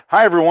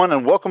Hi, everyone,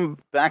 and welcome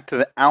back to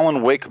the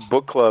Alan Wake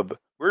Book Club.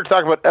 We're going to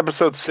talk about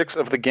episode 6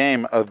 of the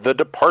game, The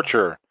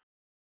Departure.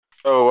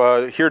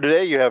 So here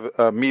today you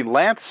have me,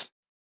 Lance.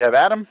 You have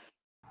Adam.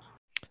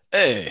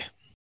 Hey. You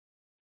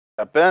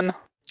have Ben.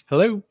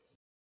 Hello.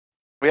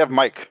 We have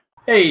Mike.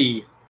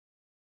 Hey.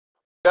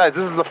 Guys,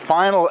 this is the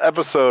final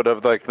episode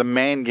of the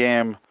main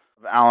game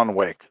of Alan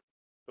Wake.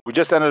 We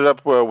just ended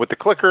up with the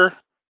clicker.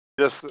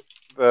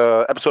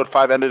 Episode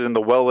 5 ended in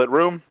the well-lit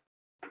room.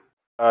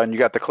 And you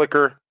got the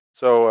clicker.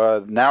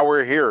 So now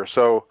we're here.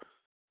 So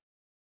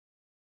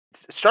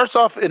it starts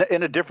off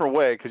in a different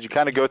way because you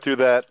kind of go through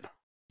that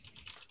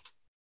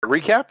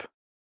recap.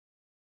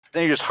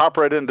 Then you just hop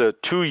right into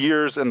 2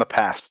 years in the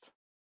past,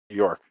 New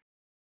York.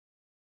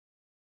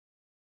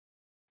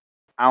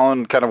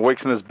 Alan kind of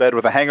wakes in his bed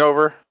with a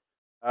hangover,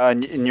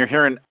 and you're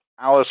hearing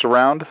Alice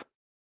around.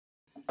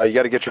 You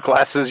got to get your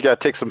glasses. You got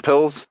to take some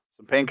pills,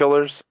 some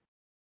painkillers.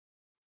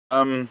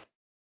 What do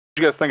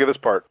you guys think of this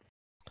part?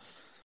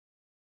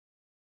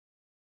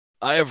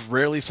 I have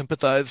rarely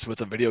sympathized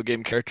with a video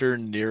game character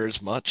near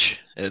as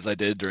much as I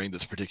did during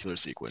this particular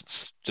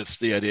sequence. Just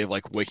the idea of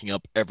waking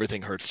up,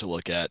 everything hurts to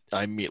look at.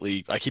 I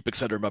keep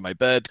Excedrin by my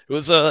bed. It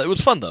was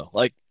fun though.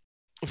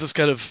 It's just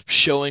kind of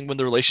showing when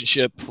the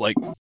relationship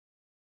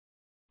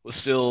was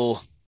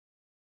still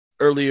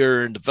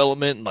earlier in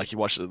development. And you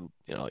watch the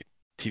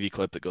TV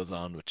clip that goes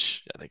on,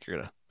 which I think you're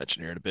gonna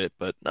mention here in a bit.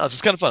 But no, it's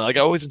just kind of fun. I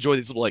always enjoy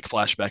these little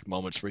flashback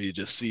moments where you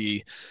just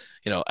see,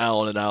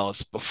 Alan and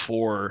Alice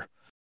before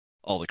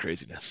all the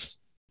craziness.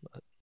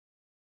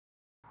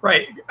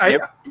 Right. I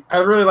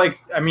really like.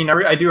 I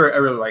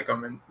really like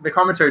them, and the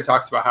commentary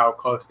talks about how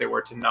close they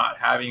were to not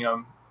having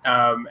them.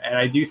 And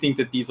I do think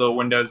that these little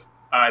windows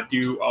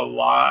do a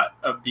lot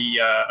of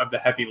the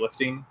heavy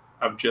lifting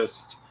of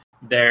just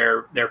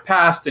their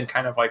past and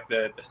kind of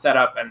the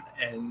setup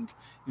and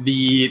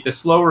the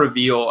slow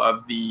reveal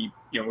of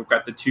we've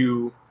got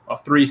the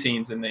 3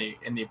 scenes in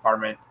the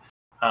apartment.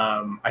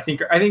 I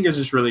think it's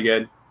just really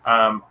good.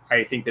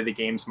 I think that the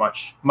game's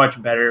much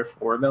better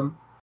for them,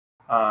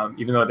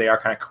 even though they are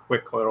kind of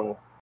quick little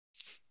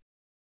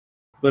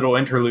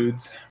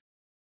interludes.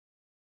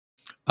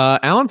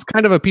 Alan's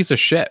kind of a piece of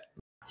shit.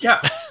 Yeah.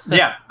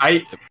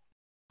 I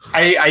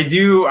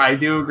do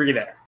agree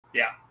there.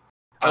 Yeah.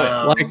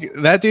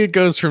 That dude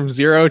goes from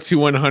 0 to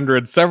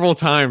 100 several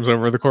times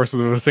over the course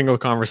of a single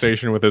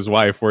conversation with his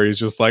wife, where he's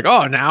just like,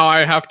 "Oh, now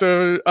I have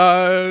to,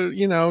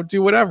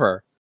 do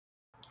whatever."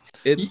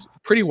 It's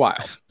pretty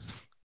wild.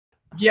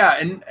 Yeah,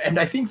 and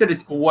I think that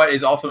it's what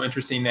is also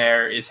interesting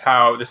there is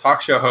how this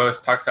talk show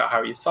host talks about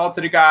how he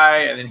assaulted a guy,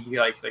 and then he's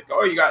like,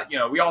 "Oh, you got,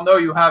 we all know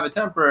you have a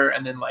temper,"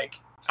 and then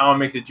Alan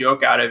makes a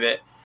joke out of it,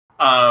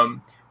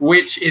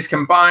 which is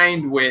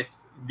combined with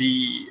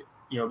the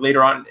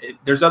later on.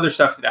 There's other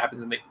stuff that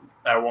happens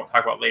I won't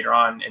talk about later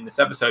on in this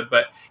episode,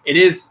 but it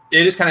is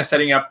kind of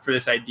setting up for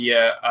this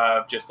idea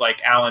of just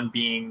Alan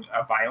being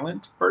a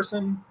violent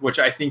person, which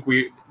I think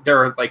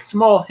there are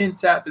small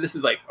hints at, but this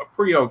is a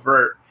pretty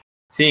overt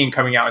thing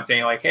coming out and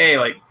saying hey,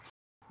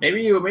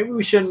 maybe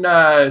we shouldn't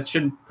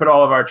put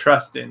all of our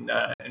trust in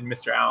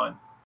Mr. Allen.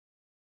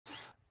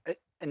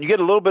 And you get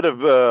a little bit of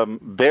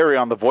Barry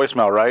on the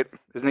voicemail, right?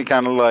 Isn't he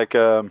kind of I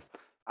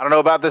don't know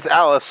about this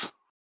Alice?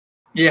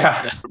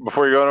 Yeah.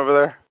 Before you're going over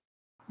there?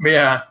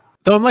 Yeah.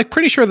 Though I'm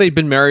pretty sure they'd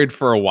been married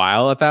for a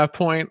while at that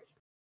point.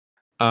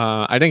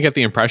 I didn't get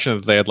the impression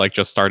that they had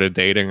just started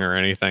dating or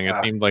anything. It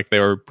seemed like they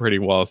were pretty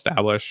well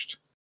established.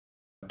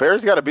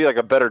 Barry's got to be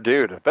a better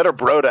dude, a better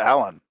bro to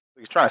Alan.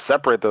 He's trying to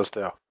separate those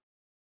two.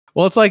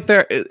 Well, it's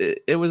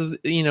it was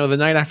the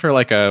night after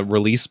a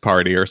release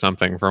party or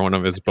something for one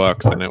of his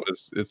books, and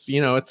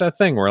it's that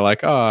thing where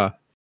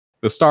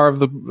the star of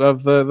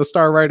the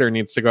star writer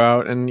needs to go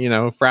out and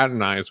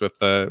fraternize with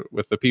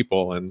the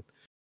people, and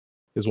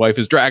his wife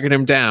is dragging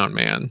him down,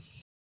 man.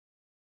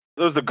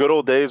 Those the good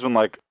old days when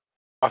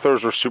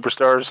authors were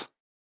superstars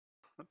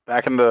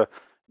back in the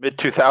mid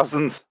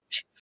 2000s.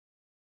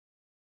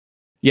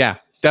 Yeah,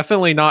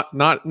 definitely not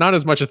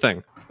as much a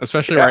thing.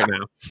 Especially right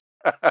now.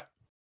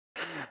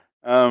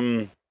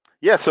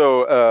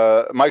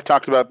 So Mike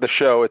talked about the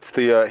show. It's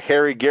the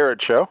Harry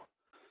Garrett show.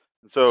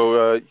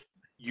 So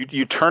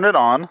you turn it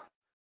on.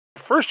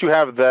 First you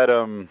have that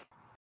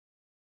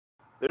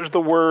there's the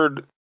word.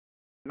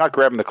 I'm not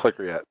grabbing the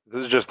clicker yet.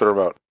 This is just the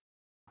remote.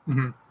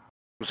 Mm-hmm.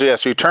 So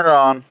you turn it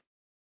on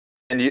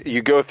and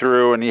you go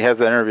through and he has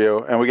the interview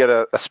and we get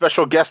a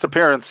special guest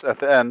appearance at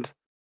the end.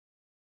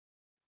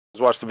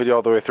 Just watch the video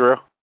all the way through.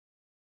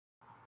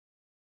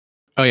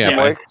 Oh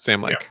yeah,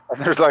 Sam Lake. Yeah.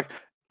 And there's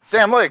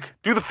Sam Lake,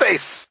 do the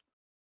face.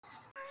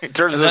 He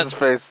turns his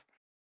face.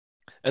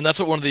 And that's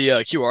what one of the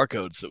QR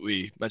codes that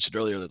we mentioned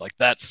earlier.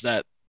 That's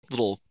that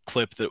little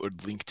clip that it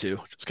would link to,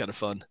 which is kind of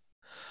fun.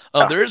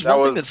 There is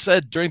one thing that's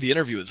said during the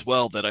interview as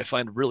well that I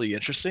find really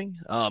interesting.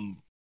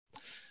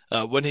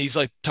 When he's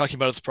talking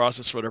about his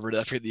process or whatever,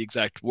 I forget the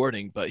exact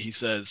wording, but he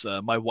says,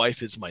 "My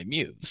wife is my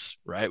muse,"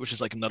 right? Which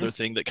is another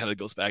thing that kind of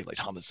goes back.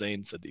 Thomas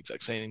Zane said the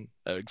exact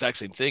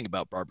same thing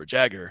about Barbara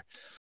Jagger.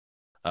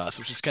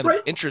 So it's just kind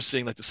of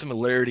interesting, the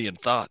similarity in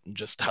thought and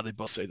just how they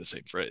both say the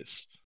same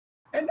phrase.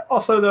 And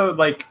also, though,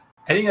 like,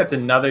 I think that's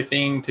another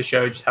thing to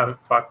show just how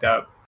fucked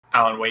up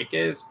Alan Wake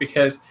is,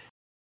 because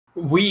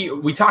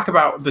we talk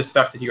about the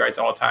stuff that he writes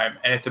all the time,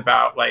 and it's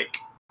about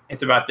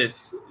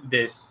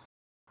this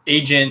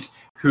agent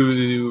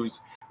whose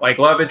like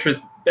love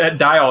interests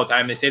die all the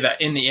time. They say that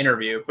in the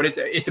interview, but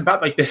it's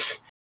about like this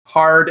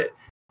hard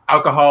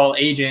alcohol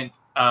agent.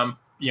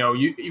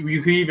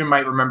 You could even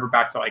might remember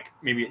back to like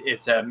maybe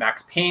it's a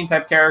Max Payne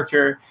type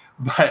character,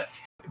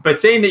 but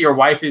saying that your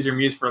wife is your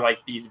muse for like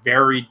these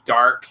very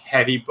dark,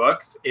 heavy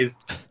books is,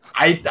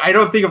 I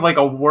don't think of like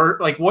a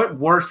word, like what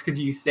worse could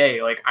you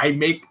say? Like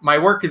my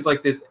work is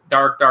like this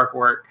dark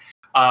work.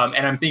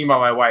 And I'm thinking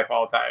about my wife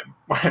all the time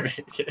when I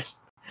make it.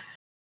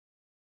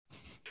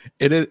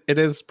 It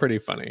is pretty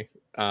funny.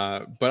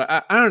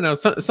 But I don't know.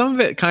 Some of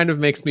it kind of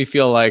makes me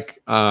feel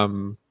like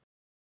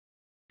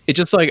it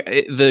just like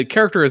the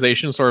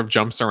characterization sort of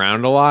jumps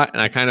around a lot,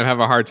 and I kind of have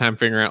a hard time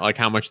figuring out like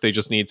how much they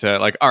just need to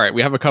like. All right,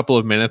 we have a couple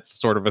of minutes to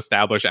sort of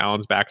establish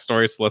Alan's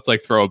backstory, so let's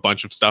like throw a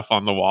bunch of stuff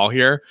on the wall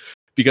here,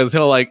 because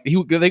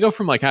they go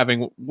from like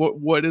having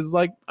what is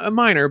like a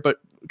minor but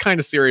kind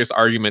of serious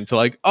argument to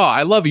like, oh,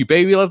 I love you,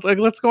 baby,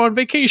 let's go on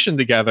vacation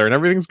together and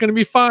everything's gonna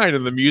be fine,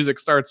 and the music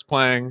starts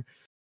playing,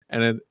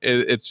 and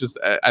it's just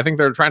I think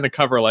they're trying to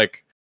cover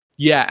like,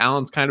 yeah,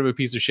 Alan's kind of a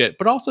piece of shit,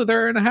 but also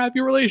they're in a happy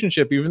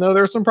relationship, even though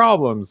there's some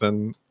problems.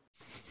 And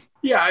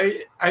yeah,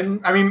 I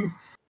mean,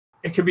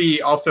 it could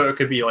be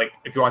like,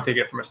 if you want to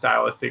take it from a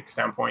stylistic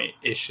standpoint,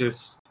 it's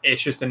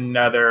just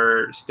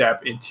another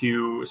step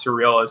into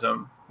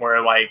surrealism,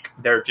 where like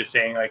they're just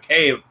saying like,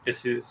 hey,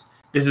 this is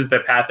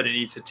the path that it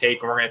needs to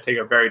take, and we're going to take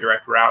a very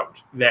direct route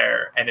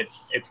there, and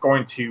it's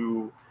going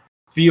to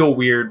feel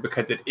weird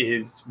because it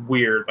is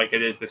weird, like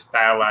it is the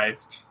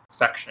stylized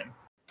section.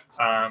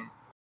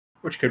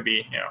 Which could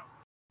be,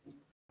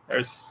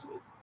 there's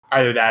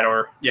either that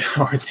or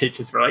they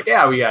just were like,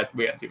 yeah, we got 2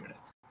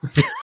 minutes.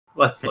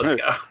 let's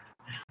go.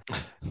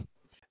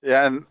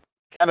 Yeah, and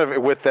kind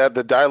of with that,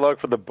 the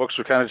dialogue for the books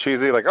were kind of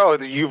cheesy. Like, oh,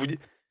 you've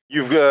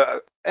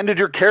ended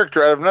your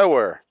character out of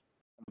nowhere.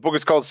 The book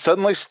is called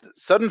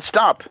Sudden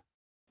Stop.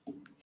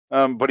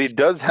 But he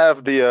does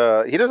have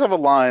a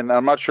line.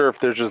 I'm not sure if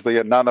there's just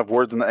not enough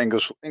words in the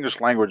English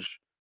language,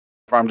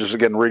 if I'm just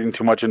again reading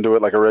too much into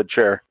it like a red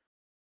chair.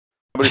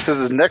 But he says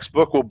his next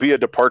book will be a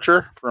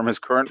departure from his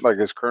current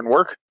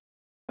work.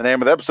 The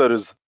name of the episode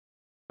is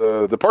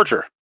The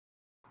Departure.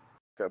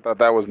 I thought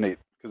that was neat,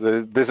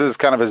 because this is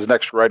kind of his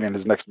next writing,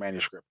 his next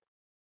manuscript.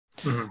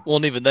 Mm-hmm. Well,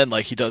 and even then,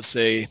 like he does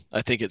say,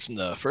 I think it's in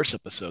the first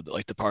episode that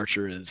like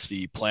Departure is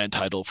the planned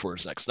title for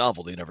his next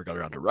novel they never got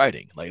around to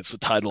writing. Like it's the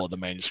title of the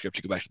manuscript.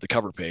 You go back to the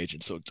cover page,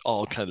 and so it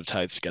all kind of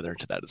ties together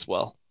into that as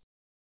well.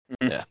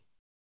 Mm-hmm. Yeah.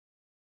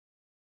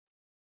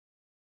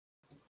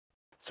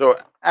 So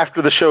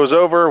after the show's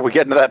over, we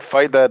get into that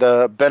fight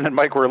that Ben and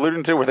Mike were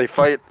alluding to, where they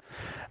fight.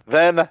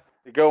 Then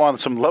they go on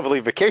some lovely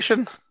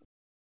vacation.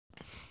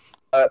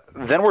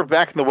 Then we're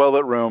back in the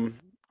well-lit room.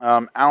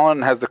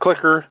 Alan has the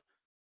clicker,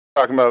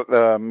 talking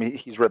about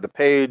he's read the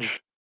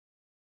page.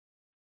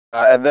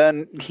 And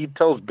then he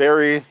tells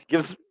Barry,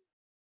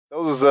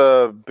 tells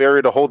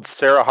Barry to hold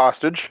Sarah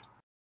hostage,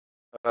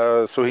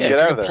 so he can get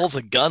out of there. Pulls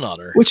a gun on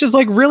her, which is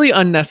like really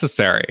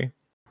unnecessary.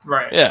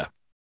 Right. Yeah.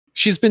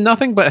 She's been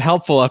nothing but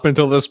helpful up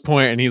until this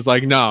point, and he's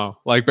like, no,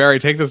 like, Barry,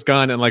 take this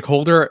gun and like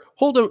hold a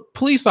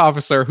police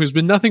officer who's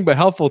been nothing but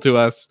helpful to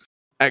us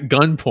at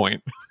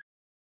gunpoint.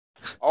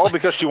 All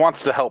because she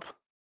wants to help.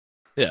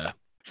 Yeah.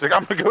 She's like,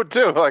 I'm gonna go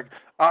too. Like,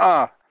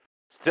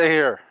 stay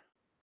here.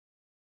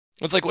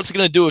 It's like, what's he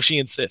gonna do if she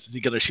insists? Is he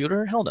gonna shoot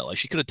her? Hell no. Like,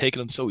 she could have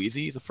taken him so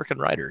easy. He's a freaking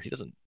writer. He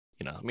doesn't,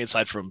 I mean,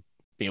 aside from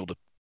being able to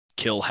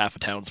kill half a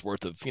town's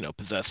worth of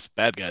possessed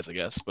bad guys, I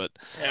guess, but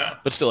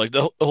still, like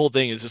the whole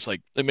thing is just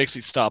like, it makes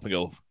me stop and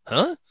go,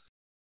 huh?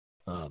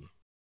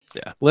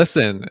 Yeah.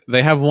 Listen,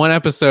 they have one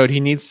episode. He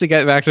needs to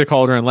get back to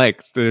Cauldron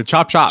Lakes to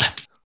chop.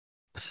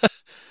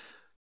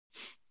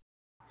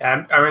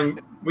 Yeah, I mean,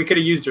 we could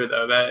have used her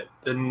though. That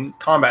the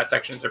combat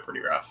sections are pretty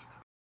rough,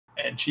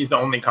 and she's the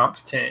only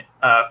competent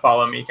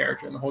follow me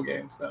character in the whole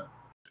game. So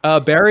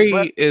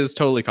Barry is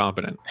totally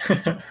competent.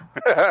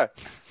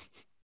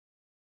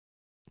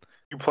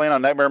 You playing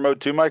on Nightmare Mode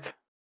too, Mike?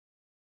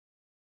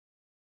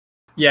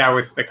 Yeah,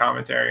 with the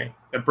commentary,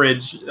 the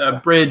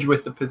bridge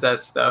with the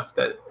possessed stuff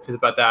that is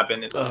about to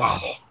happen. It's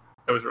awful.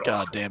 It was really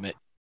God awful. damn it!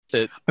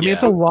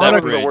 It's a lot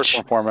of the worst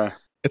one for me.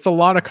 It's a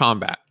lot of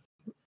combat.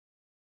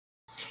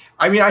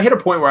 I mean, I hit a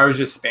point where I was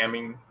just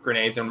spamming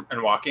grenades and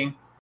walking.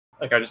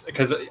 Like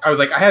because I was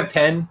like, I have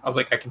 10. I was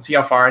like, I can see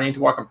how far I need to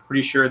walk. I'm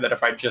pretty sure that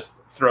if I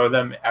just throw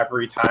them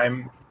every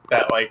time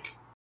that like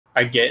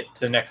I get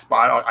to the next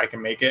spot, I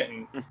can make it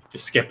and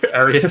just skip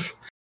areas.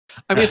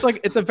 I mean,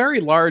 it's a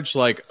very large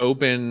like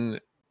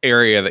open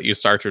area that you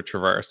start to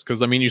traverse,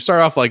 because I mean, you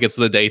start off like it's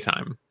the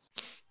daytime,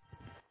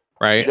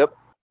 right? Yep.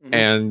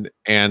 Mm-hmm.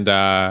 And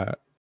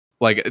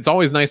like it's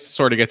always nice to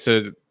sort of get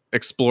to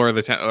explore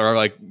or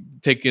like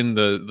take in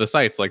the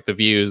sights, like the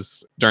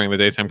views during the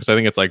daytime, because I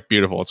think it's like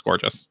beautiful, it's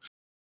gorgeous.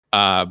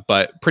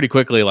 But pretty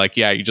quickly, like,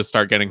 yeah, you just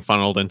start getting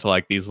funneled into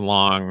like these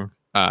long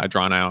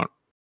drawn out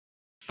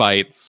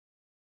fights,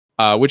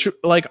 which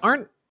like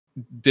aren't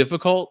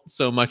difficult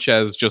so much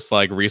as just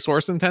like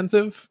resource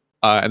intensive.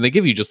 And they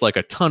give you just like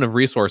a ton of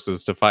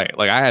resources to fight.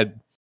 Like I had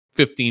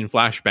 15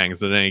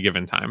 flashbangs at any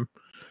given time.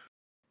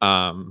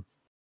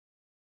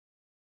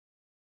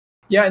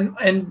 Yeah,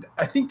 and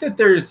I think that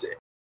there's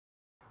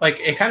like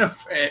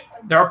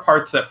there are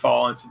parts that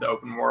fall into the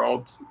open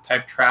world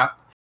type trap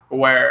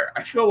where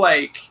I feel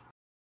like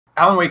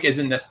Alan Wake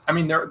isn't this. I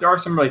mean, there are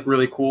some like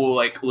really cool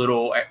like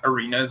little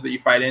arenas that you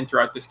fight in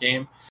throughout this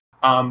game,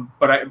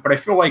 but I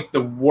feel like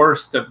the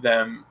worst of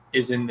them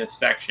is in this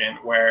section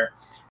where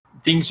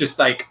things just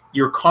like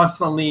you're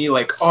constantly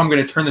like, oh, I'm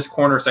going to turn this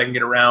corner so I can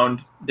get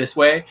around this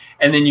way,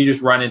 and then you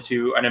just run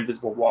into an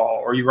invisible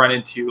wall, or you run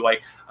into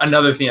like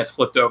another thing that's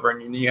flipped over,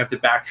 and then you have to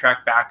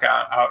backtrack back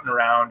out and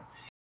around,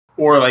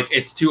 or like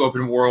it's too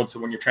open world, so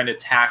when you're trying to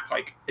attack,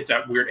 like it's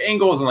at weird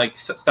angles and like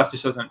stuff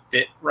just doesn't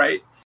fit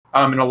right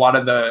in a lot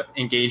of the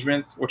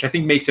engagements, which I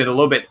think makes it a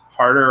little bit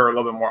harder or a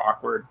little bit more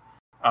awkward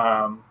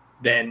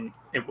than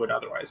it would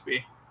otherwise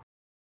be.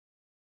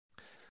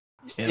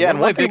 Yeah, and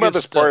one thing about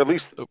this part, at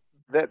least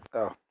that.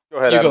 Oh, go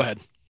ahead. You go ahead.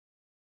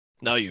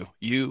 No,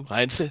 you.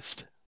 I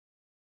insist.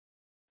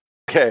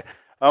 Okay.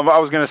 I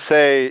was going to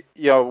say,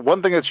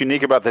 one thing that's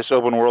unique about this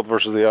open world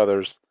versus the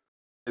others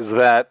is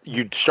that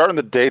you start in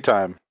the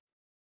daytime.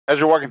 As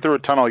you're walking through a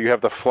tunnel, you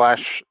have the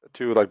flash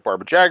to like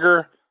Barbara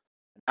Jagger,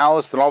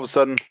 Alice, and all of a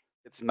sudden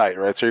it's night,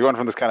 right? So you're going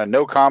from this kind of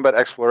no combat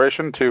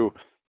exploration to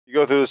you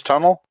go through this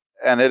tunnel,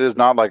 and it is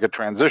not like a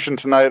transition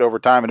to night over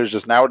time. It is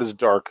just now it is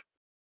dark,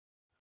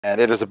 and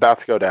it is about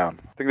to go down.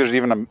 I think there's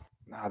even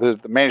there's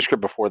the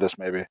manuscript before this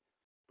maybe,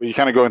 but you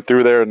kind of going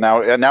through there, and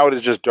now it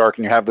is just dark,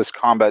 and you have this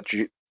combat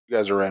you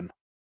guys are in.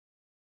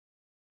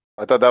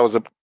 I thought that was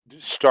a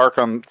stark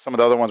on some of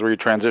the other ones where you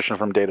transition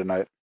from day to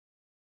night.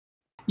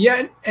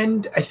 Yeah,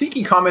 and I think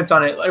he comments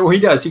on it. Like, well, he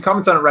does. He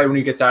comments on it right when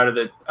he gets out of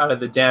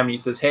the dam. And he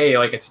says, "Hey,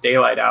 like it's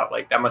daylight out.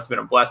 Like that must have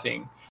been a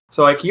blessing."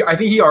 So like I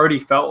think he already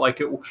felt like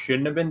it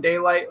shouldn't have been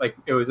daylight. Like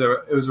it was a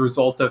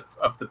result of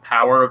the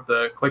power of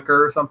the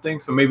clicker or something.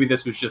 So maybe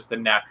this was just the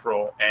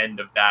natural end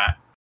of that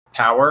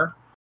power,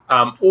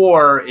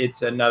 or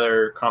it's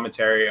another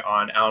commentary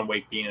on Alan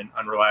Wake being an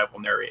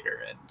unreliable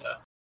narrator, and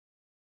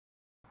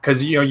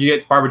because you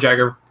get Barbara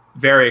Jagger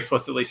very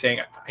explicitly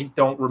saying, I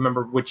don't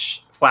remember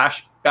which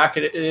flashback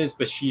it is,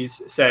 but she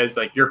says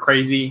like you're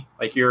crazy,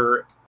 like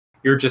you're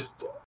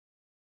just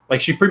like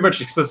she pretty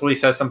much explicitly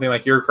says something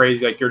like you're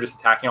crazy, like you're just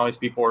attacking all these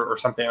people or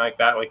something like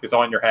that, like it's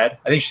all in your head.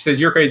 I think she says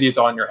you're crazy, it's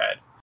all in your head,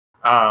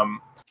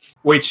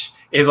 which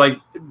is like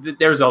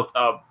there's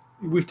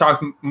we've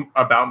talked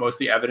about most of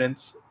the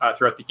evidence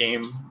throughout the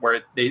game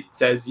where it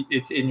says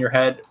it's in your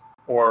head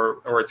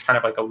or it's kind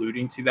of like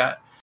alluding to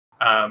that.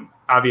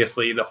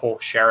 Obviously the whole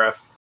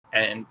sheriff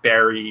and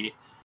Barry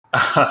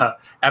last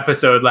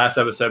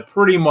episode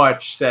pretty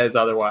much says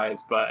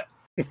otherwise, but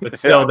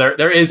still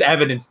there is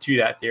evidence to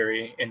that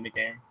theory in the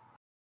game.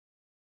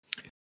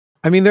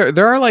 I mean,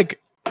 there are like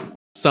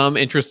some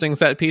interesting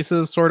set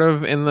pieces sort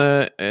of in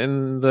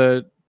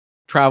the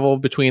travel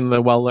between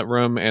the well-lit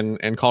room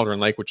and Cauldron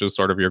Lake, which is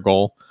sort of your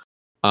goal,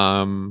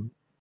 that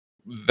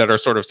are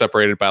sort of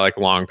separated by like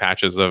long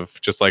patches of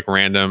just like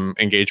random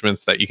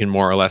engagements that you can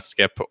more or less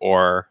skip,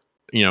 or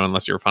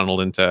unless you're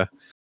funneled into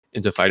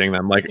fighting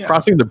them. Like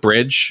crossing the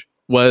bridge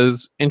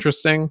was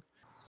interesting.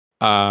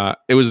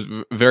 It was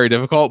very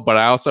difficult, but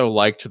I also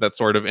liked that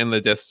sort of in the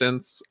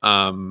distance. The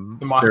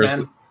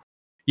Mothman.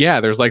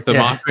 There's like the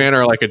Mothman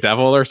or like a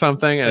devil or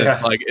something, and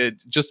it's like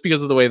it just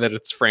because of the way that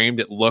it's framed,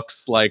 it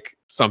looks like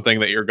something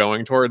that you're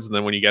going towards, and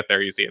then when you get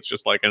there, you see it's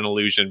just like an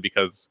illusion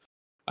because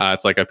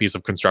it's like a piece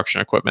of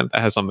construction equipment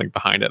that has something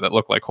behind it that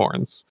look like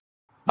horns.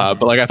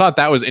 But like I thought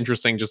that was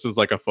interesting, just as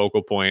like a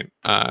focal point,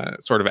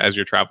 sort of as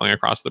you're traveling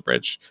across the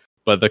bridge.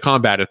 But the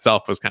combat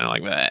itself was kind of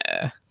like,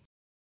 bleh.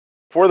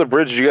 For the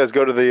bridge, did you guys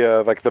go to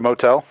the like the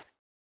motel?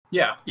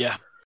 Yeah.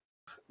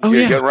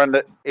 You get run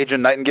to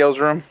Agent Nightingale's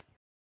room.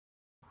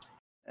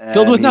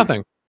 Filled with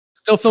nothing.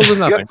 Still filled with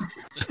nothing.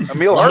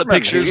 Emil a lot Hartman,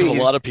 of pictures of a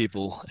lot of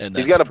people, and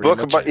he's got a book.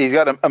 He's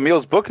got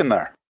Emil's book in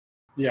there.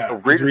 Yeah,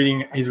 he's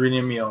reading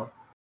Emil.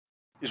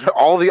 He's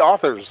all the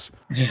authors.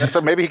 And so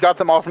maybe he got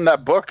them all from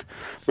that book.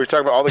 We're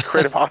talking about all the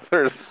creative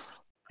authors.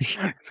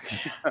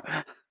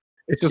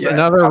 It's just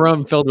another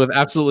room filled with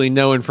absolutely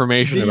no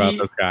information about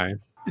this guy.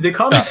 The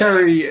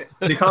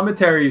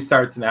commentary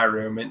starts in that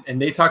room, and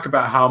they talk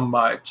about how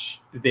much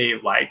they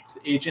liked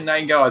Agent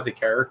Nightingale as a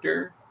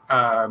character,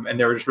 and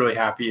they were just really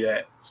happy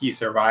that he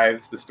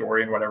survives the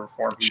story in whatever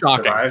form he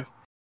survives.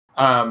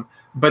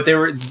 But they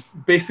were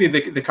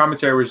basically the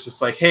commentary was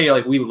just like, hey,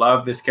 like we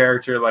love this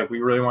character, like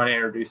we really want to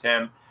introduce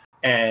him,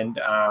 and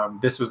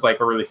this was like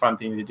a really fun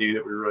thing to do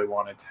that we really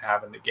wanted to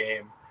have in the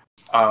game.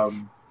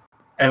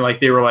 And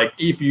like they were like,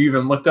 if you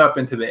even look up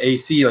into the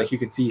AC, like you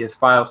can see his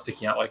files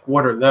sticking out. Like,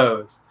 what are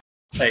those?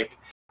 Like,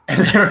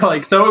 and they were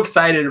like so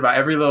excited about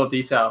every little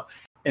detail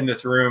in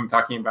this room,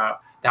 talking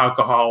about the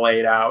alcohol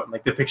laid out and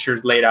like the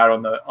pictures laid out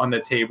on the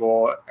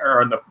table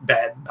or on the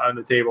bed, not on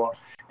the table,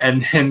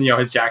 and then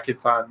his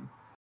jacket's on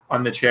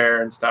the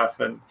chair and stuff.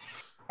 And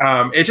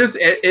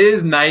It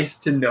is nice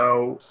to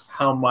know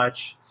how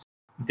much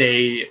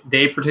they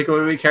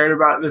particularly cared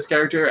about this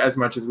character as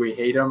much as we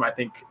hate him. I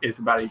think is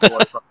about equal.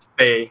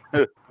 They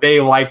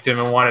liked him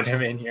and wanted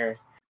him in here.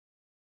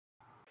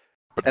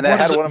 But And I what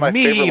had does one it of my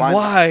mean? favorite lines.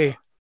 Why?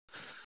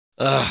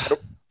 I had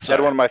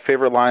Sorry. one of my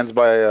favorite lines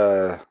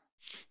by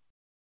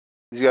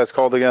these guys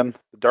called again?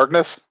 The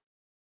Darkness?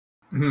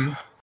 Mhm.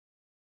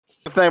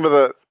 What's the name of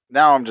the?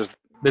 Now I'm just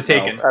The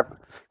Taken.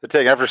 The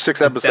Taken. After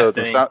 6 It's episodes,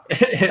 Destiny.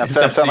 I'm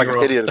sound like an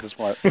Destiny idiot at this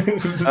point.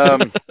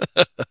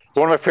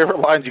 One of my favorite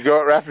lines: you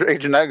go after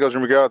Agent Night goes,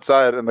 and we go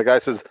outside, and the guy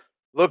says,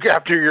 "Look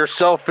after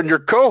yourself and your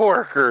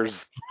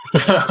coworkers."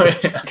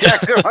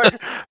 I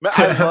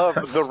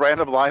love the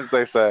random lines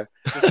they say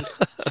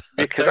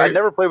because I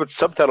never played with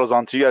subtitles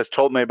on. So you guys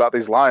told me about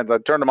these lines. I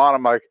turned them on.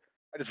 I'm like,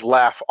 I just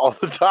laugh all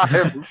the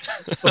time.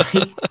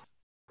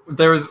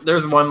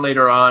 There's one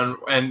later on,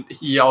 and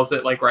he yells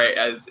it like right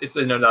as it's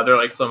in another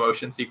like slow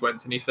motion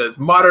sequence, and he says,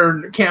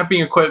 "Modern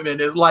camping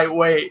equipment is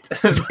lightweight."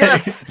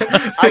 Yes,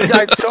 I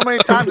died so many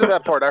times in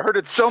that part. I heard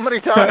it so many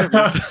times.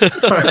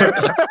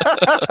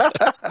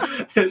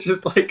 It's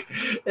just like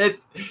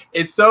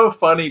it's so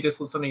funny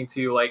just listening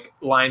to like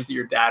lines that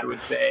your dad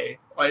would say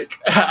like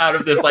out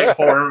of this like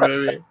horror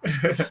movie.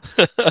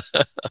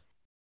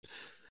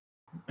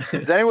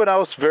 Is anyone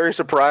else very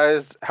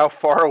surprised how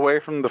far away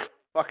from the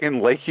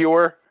fucking lake you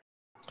were?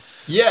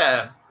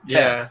 Yeah.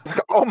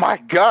 Oh my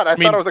god! I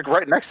mean- thought I was like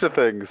right next to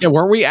things. Yeah,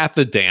 weren't we at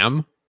the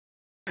dam?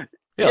 Yeah,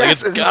 Yes, like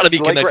it's isn't got to be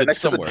the lake right connected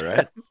next to the somewhere,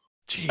 right?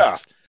 Jeez. Yeah.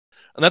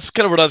 And that's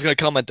kind of what I was going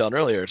to comment on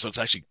earlier. So it's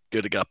actually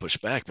good it got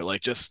pushed back. But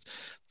like, just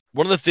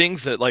one of the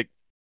things that like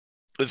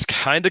is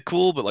kind of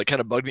cool, but like kind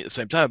of bugged me at the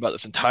same time about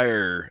this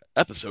entire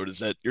episode is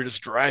that you're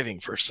just driving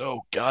for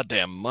so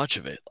goddamn much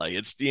of it. Like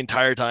it's the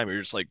entire time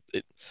you're just like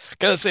it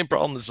kind of the same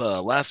problem as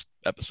last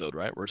episode,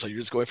 right? Where it's like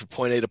you're just going from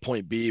point A to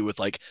point B with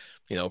like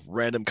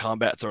random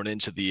combat thrown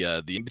into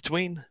the in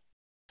between.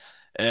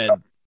 And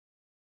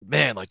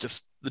man, like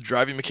just the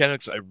driving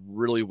mechanics, I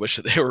really wish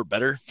that they were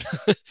better,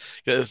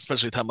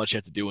 especially with how much you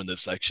have to do in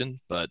this section.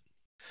 But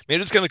I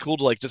mean, it's kind of cool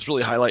to like just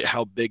really highlight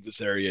how big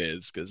this area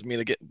is, because I mean,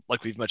 again,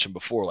 like we've mentioned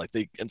before, like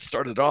they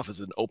started off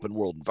as an open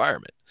world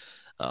environment,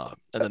 and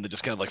then they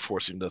just kind of like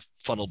force you to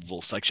funnel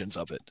little sections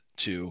of it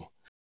to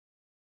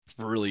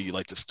really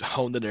like just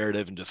hone the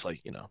narrative and just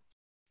like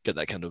get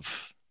that kind of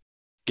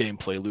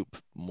gameplay loop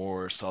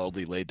more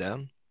solidly laid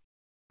down.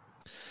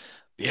 But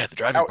yeah, the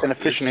driving. How part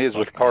inefficient he is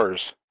with fucking-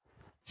 cars.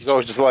 He's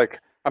always just like,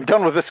 I'm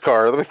done with this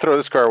car. Let me throw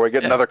this car away.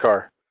 Get another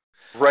car.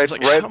 Right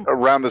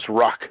around this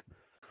rock.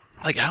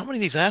 Like, how many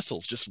of these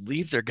assholes just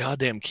leave their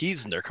goddamn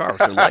keys in their car with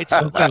their lights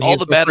on? Listen, Like, all he's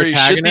the batteries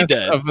should be protagonist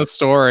dead. of the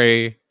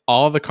story.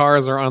 All the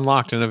cars are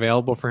unlocked and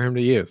available for him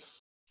to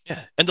use.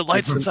 Yeah, and the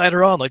lights inside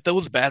are on. Like,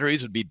 those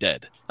batteries would be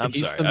dead. I'm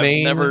He's sorry. the I've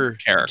main never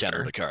character.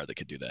 encountered a car that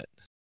could do that.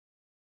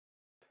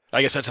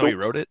 I guess that's how he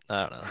wrote it.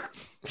 I don't know.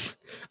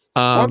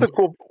 One of the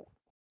cool.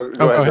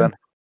 Go ahead, Ben.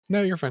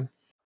 No, you're fine.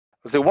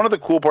 So one of the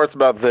cool parts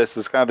about this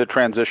is kind of the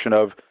transition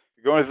of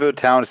you're going through the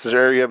town, it's this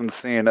area you haven't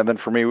seen, and then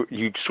for me,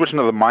 you switch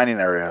into the mining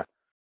area.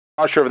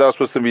 I'm not sure if that was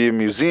supposed to be a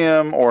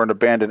museum or an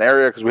abandoned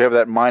area, because we have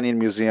that mining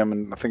museum,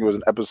 and I think it was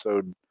in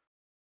episode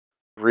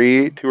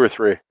 2 or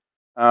 3.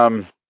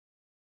 And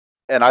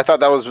I thought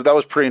that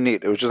was pretty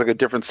neat. It was just like a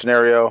different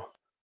scenario.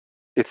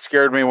 It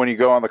scared me when you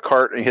go on the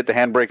cart and you hit the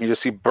handbrake and you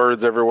just see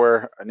birds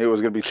everywhere. I knew it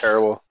was going to be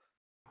terrible.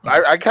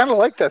 I kind of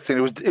liked that scene.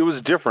 It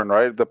was different,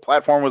 right? The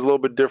platform was a little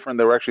bit different.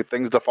 There were actually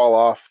things to fall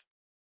off.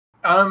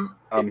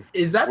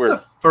 Is that weird.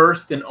 the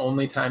first and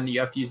only time that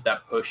you have to use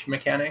that push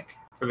mechanic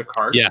for the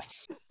carts?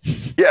 Yes.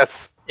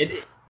 Yes.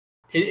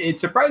 It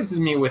surprises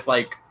me with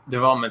like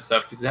development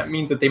stuff, because that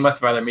means that they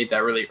must have either made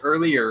that really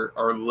early or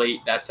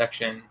late, that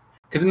section.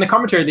 Because in the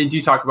commentary they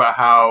do talk about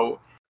how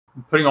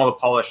putting all the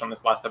polish on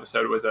this last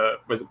episode was a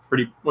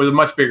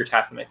much bigger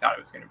task than they thought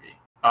it was going to be.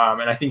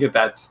 And I think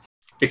that's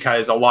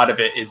because a lot of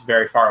it is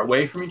very far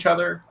away from each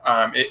other.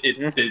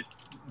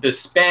 The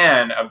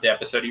span of the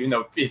episode, even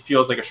though it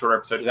feels like a shorter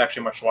episode, is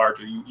actually much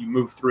larger. You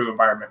move through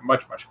environment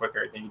much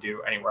quicker than you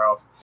do anywhere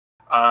else.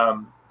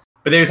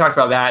 But they talked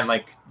about that, and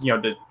like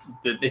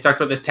they talked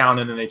about this town,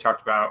 and then they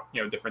talked about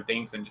different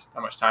things and just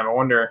how much time. I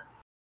wonder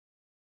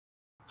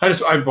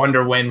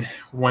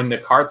when the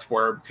carts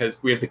were,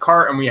 because we have the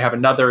cart and we have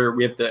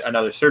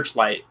another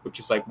searchlight, which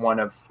is like one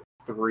of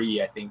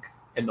 3, I think,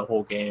 in the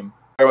whole game.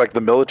 Or like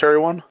the military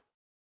one.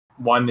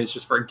 One is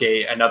just for a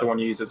gate, another one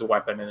you use as a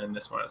weapon, and then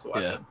this one as a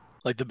weapon. Yeah,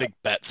 like the big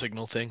bat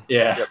signal thing.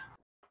 Yeah. Yep.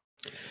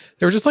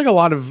 There were just like a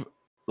lot of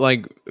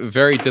like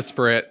very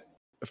disparate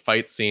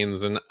fight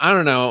scenes, and I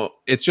don't know.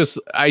 It's just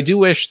I do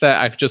wish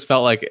that I've just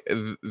felt like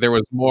there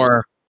was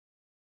more.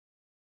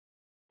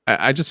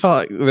 I just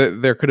felt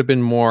like there could have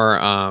been more,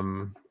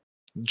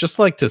 just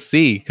like to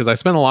see, because I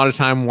spent a lot of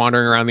time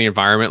wandering around the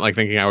environment, like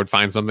thinking I would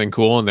find something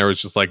cool, and there was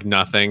just like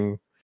nothing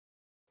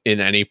in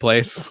any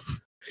place.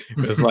 It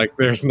was like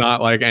there's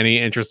not like any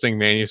interesting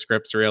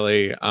manuscripts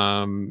really.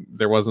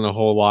 There wasn't a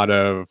whole lot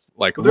of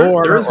like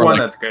lore. There is or, one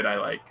like, that's good. I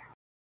like.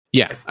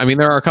 Yeah, I mean,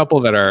 there are a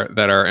couple that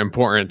are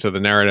important to the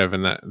narrative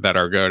and that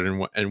are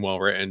good and well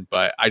written,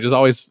 but I just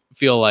always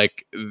feel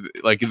like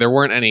there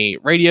weren't any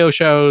radio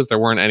shows, there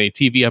weren't any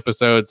TV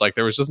episodes, like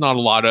there was just not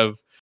a lot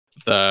of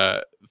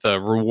the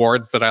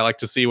rewards that I like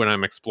to see when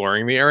I'm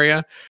exploring the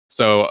area.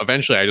 So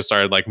eventually, I just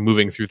started like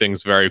moving through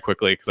things very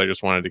quickly because I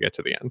just wanted to get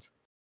to the end.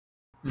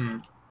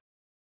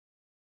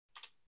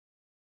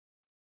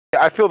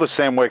 Yeah, I feel the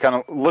same way. Kind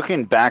of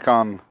looking back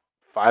on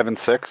 5 and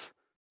 6.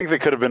 I think they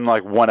could have been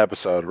like one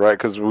episode, right?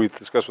 Because we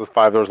discussed with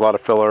 5, there was a lot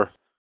of filler.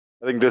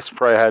 I think this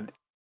probably had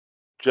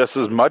just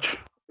as much.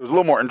 It was a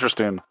little more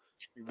interesting.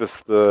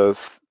 The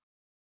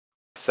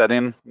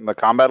setting and the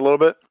combat a little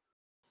bit.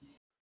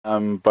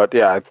 But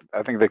yeah,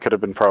 I think they could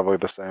have been probably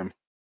the same.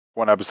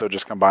 One episode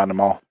just combined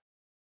them all.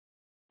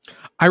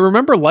 I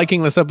remember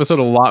liking this episode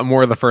a lot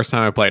more the first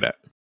time I played it.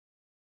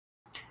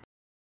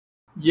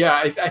 Yeah,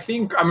 I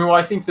think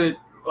that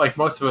like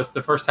most of us,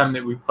 the first time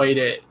that we played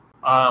it,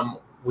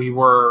 we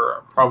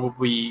were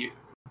probably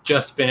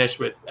just finished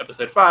with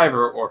episode 5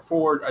 or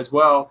 4 as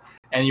well,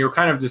 and you're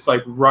kind of just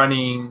like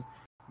running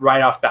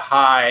right off the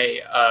high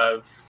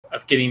of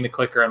getting the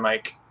clicker and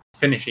like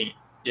finishing,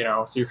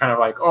 so you're kind of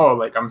like, oh,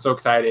 like I'm so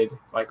excited,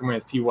 like I'm going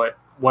to see what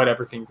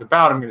everything's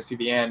about, I'm going to see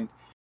the end.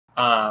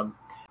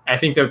 I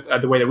think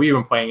that the way that we've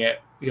been playing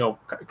it,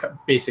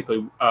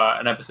 basically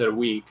an episode a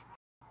week,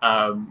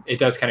 it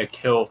does kind of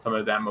kill some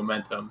of that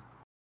momentum.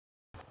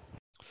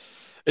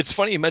 It's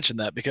funny you mentioned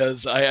that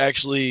because I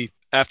actually,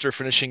 after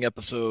finishing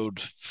episode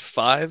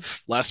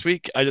 5 last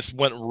week, I just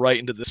went right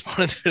into this one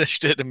and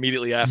finished it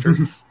immediately after.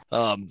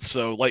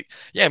 So like,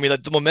 yeah, I mean,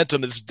 like, the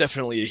momentum is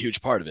definitely a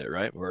huge part of it,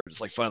 right? Where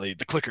it's like, finally,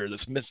 the clicker,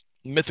 this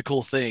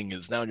mythical thing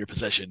is now in your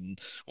possession.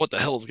 What the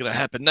hell is going to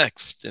happen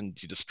next? And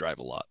you just drive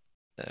a lot.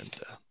 And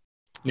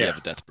you have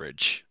a death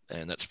bridge.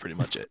 And that's pretty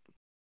much it.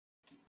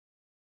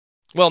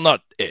 Well,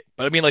 not it,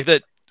 but I mean, like,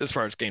 that as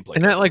far as gameplay.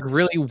 And that like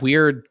really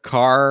weird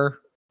car,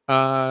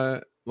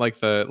 like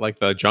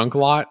the junk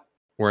lot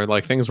where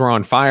like things were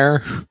on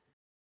fire.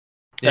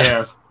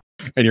 Yeah.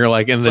 And you're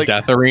like in the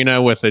death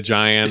arena with the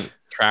giant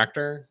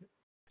tractor.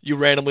 You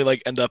randomly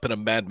like end up in a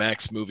Mad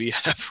Max movie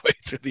halfway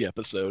through the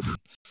episode.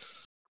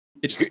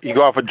 You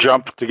go off a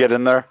jump to get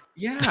in there.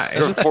 Yeah, it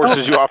just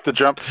forces you off the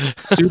jump.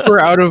 Super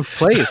out of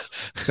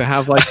place to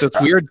have like this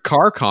weird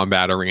car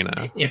combat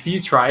arena. If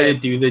you try to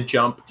do the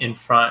jump in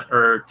front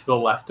or to the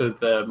left of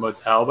the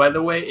motel, by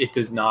the way, it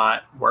does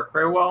not work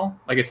very well.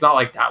 Like, it's not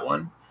like that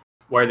one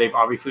where they've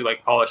obviously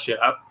like polished it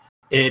up.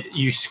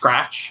 You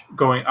scratch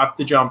going up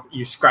the jump,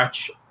 you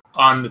scratch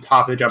on the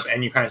top of the jump,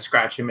 and you kind of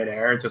scratch in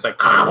midair, and so it's like,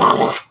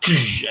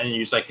 and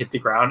you just like hit the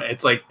ground.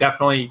 It's like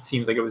definitely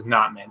seems like it was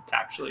not meant to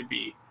actually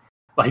be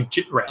like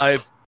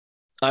ramps.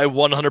 I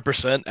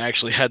 100%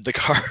 actually had the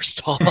car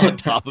stall on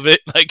top of it,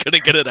 and I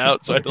couldn't get it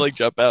out, so I had to like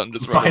jump out and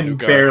just run a new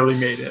car. Barely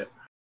made it.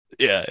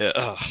 Yeah.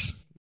 Oh,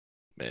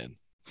 man.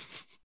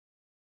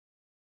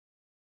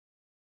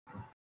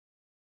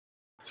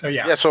 So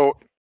yeah. Yeah. So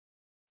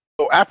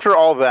after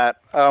all that,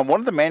 one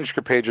of the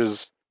manuscript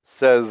pages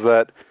says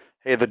that,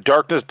 hey, the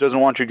darkness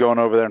doesn't want you going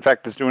over there. In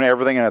fact, it's doing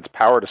everything in its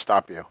power to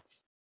stop you.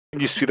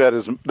 And you see that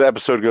as the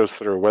episode goes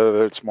through,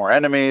 whether it's more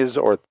enemies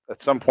or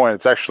at some point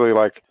it's actually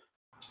like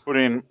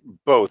putting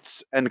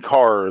boats and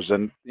cars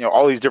and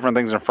all these different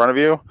things in front of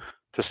you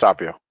to stop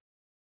you.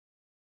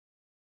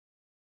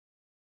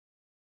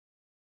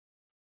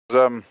 I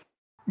thought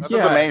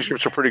the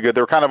manuscripts were pretty good.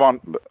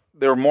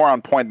 They were more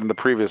on point than the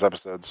previous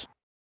episodes.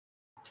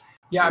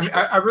 Yeah, I mean,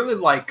 I really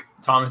like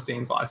Thomas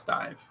Zane's Last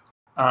Dive.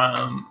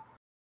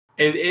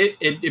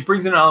 It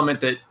brings in an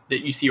element that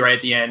you see right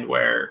at the end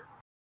where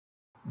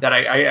that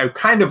I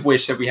kind of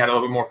wish that we had a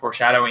little bit more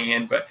foreshadowing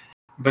in, but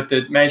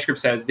the manuscript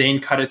says Zane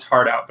cut its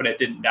heart out, but it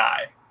didn't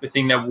die. The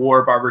thing that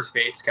wore Barbara's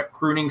face kept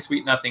crooning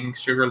sweet nothing,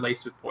 sugar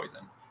laced with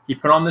poison. He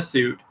put on the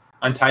suit,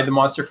 untied the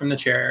monster from the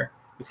chair.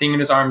 The thing in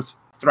his arms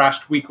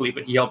thrashed weakly,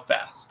 but he held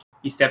fast.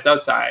 He stepped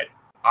outside,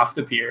 off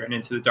the pier, and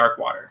into the dark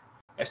water.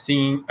 A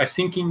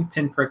sinking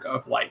pinprick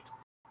of light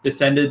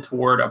descended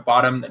toward a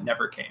bottom that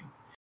never came.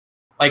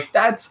 Like,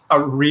 that's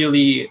a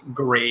really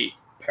great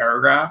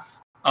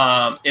paragraph.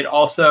 It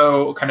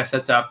also kind of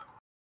sets up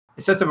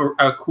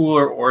a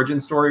cooler origin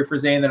story for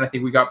Zane than I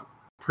think we got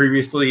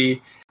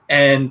previously.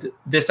 And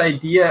this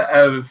idea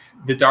of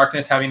the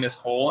darkness having this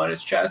hole in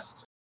its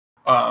chest,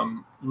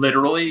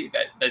 literally,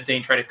 that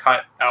Zane tried to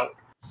cut out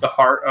the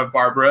heart of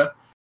Barbara,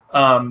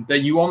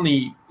 that you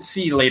only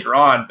see later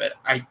on. But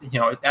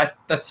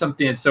that's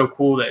something that's so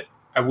cool that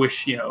I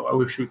wish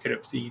we could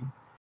have seen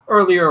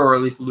earlier, or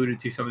at least alluded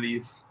to some of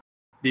these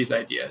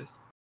ideas.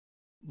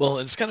 Well,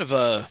 it's kind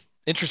of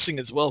interesting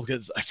as well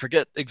because I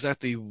forget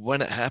exactly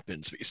when it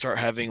happens, but you start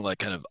having like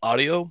kind of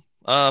audio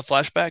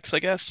flashbacks, I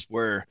guess,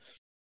 where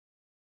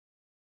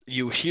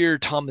you hear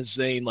Thomas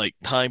Zane like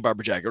tying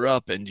Barbara Jagger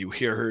up, and you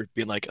hear her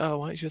being like, "Oh,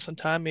 why don't you just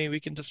untie me? We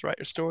can just write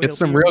your story." It's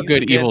some real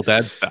good Evil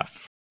Dead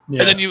stuff.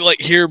 Yeah. And then you like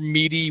hear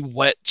meaty,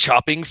 wet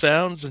chopping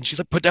sounds, and she's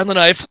like, "Put down the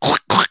knife."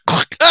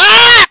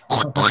 Ah!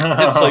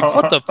 it's like,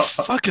 what the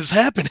fuck is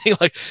happening?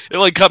 Like, it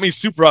like caught me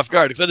super off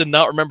guard because I did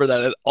not remember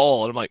that at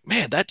all. And I'm like,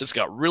 man, that just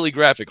got really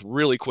graphic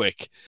really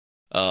quick.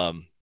 But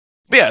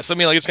yeah, so I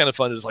mean, like, it's kind of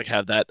fun to just like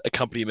have that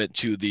accompaniment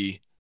to the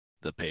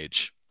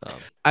page.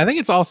 I think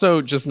it's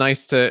also just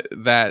nice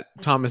that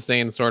Thomas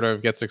Zane sort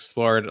of gets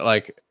explored,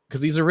 like,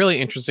 because he's a really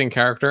interesting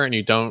character and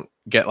you don't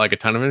get like a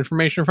ton of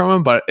information from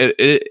him, but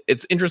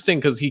it's interesting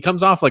because he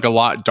comes off like a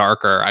lot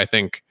darker, I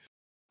think,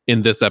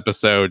 in this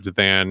episode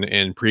than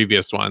in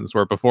previous ones,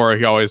 where before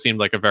he always seemed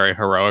like a very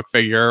heroic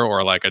figure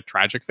or like a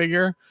tragic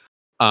figure.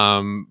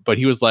 But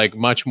he was like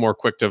much more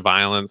quick to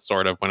violence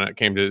sort of when it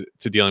came to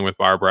dealing with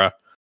Barbara,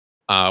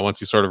 once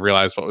he sort of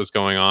realized what was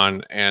going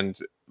on. And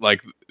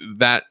like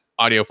that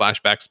audio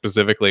flashback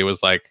specifically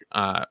was like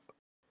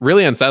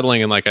really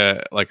unsettling in like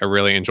a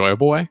really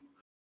enjoyable way.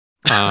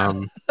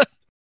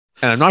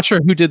 And I'm not sure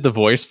who did the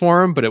voice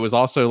for him, but it was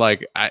also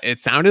like it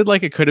sounded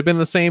like it could have been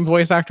the same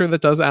voice actor that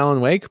does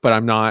Alan Wake, but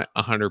I'm not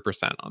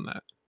 100% on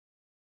that.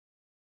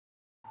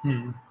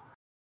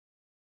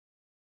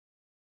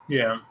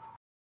 Yeah.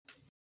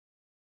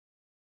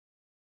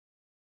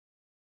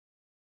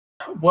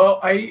 Well,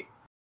 I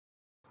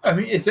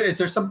mean, is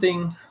there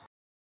something? I'm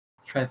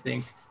trying to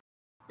think.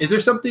 Is there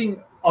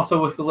something also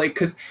with the lake?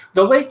 Because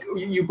the lake,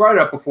 you brought it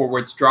up before,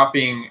 where it's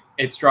dropping,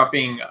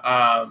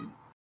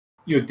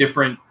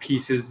 different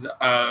pieces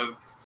of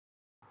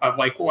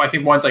like, well, I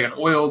think one's like an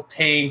oil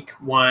tank,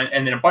 one,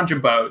 and then a bunch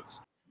of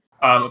boats,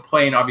 a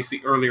plane,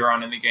 obviously earlier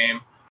on in the game,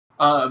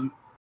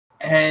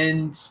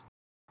 and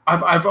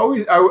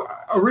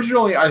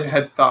originally I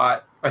had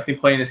thought, I think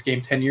playing this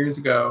game 10 years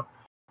ago,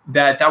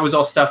 that was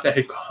all stuff that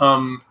had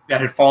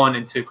fallen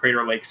into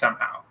Crater Lake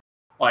somehow,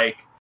 like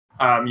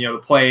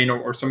the plane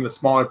or some of the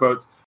smaller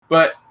boats.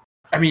 But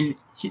I mean,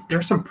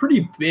 there's some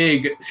pretty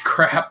big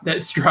crap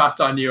that's dropped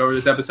on you over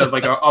this episode,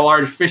 like a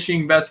large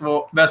fishing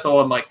vessel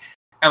and like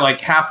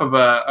half of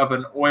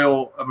an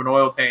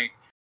oil tank.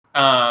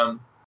 I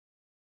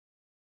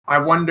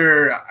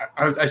wonder.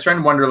 I was trying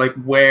to wonder like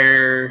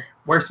where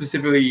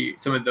specifically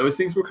some of those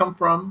things would come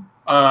from,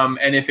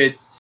 and if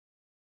it's,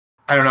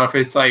 I don't know if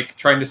it's like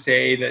trying to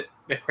say that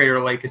the Crater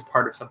Lake is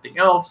part of something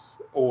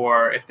else,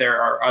 or if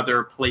there are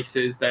other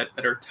places that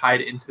are tied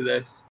into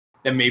this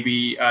that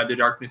maybe the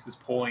darkness is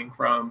pulling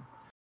from.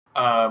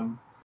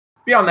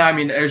 Beyond that, I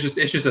mean, it's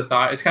just a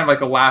thought. It's kind of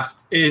like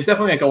it's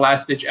definitely like a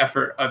last ditch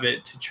effort of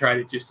it to try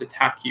to just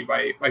attack you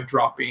by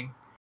dropping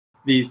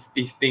these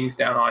things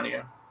down on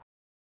you.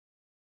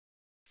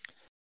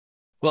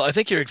 Well, I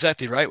think you're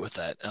exactly right with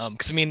that.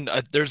 Because I mean,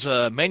 there's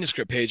a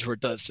manuscript page where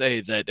it does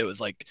say that it was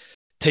like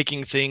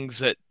taking things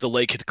that the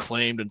lake had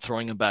claimed and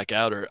throwing them back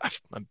out, or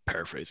I'm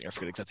paraphrasing, I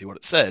forget exactly what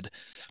it said.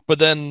 But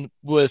then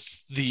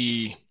with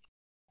the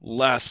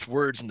last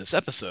words in this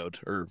episode,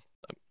 or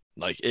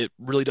like, it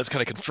really does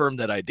kind of confirm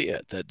that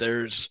idea that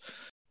there's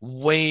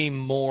way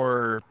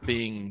more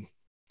being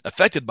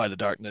affected by the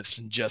darkness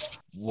than just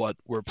what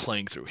we're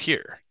playing through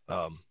here.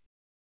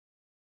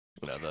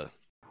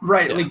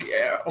 Right, yeah. Like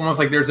almost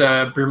like there's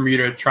a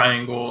Bermuda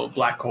Triangle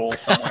black hole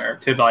somewhere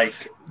to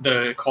like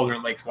the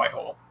Cauldron Lake's white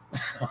hole.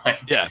 Like,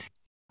 yeah,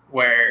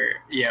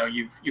 where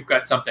you've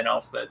got something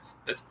else that's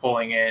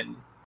pulling in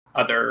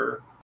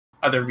other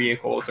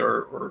vehicles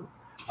or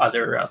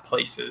other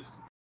places.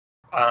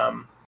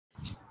 But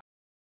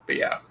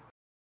yeah,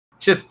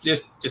 just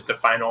a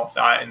final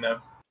thought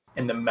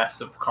in the mess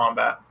of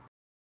combat.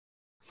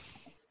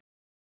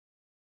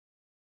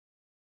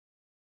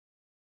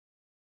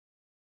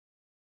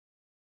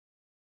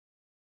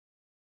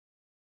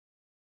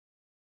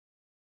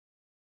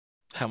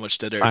 How much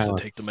did Erickson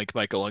take to make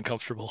Michael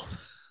uncomfortable?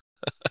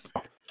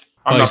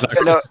 It's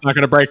not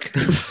going to break.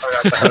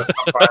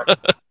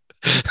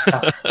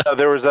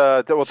 There was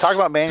we'll talk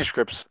about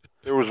manuscripts.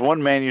 There was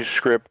one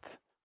manuscript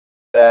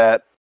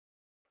that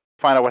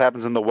find out what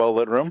happens in the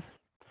well-lit room,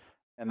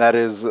 and that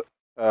is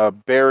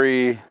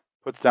Barry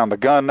puts down the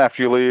gun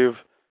after you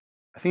leave.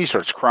 I think he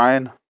starts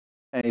crying,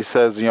 and he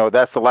says,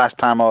 that's the last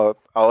time I'll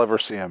ever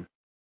see him.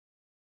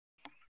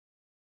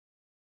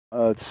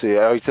 Let's see.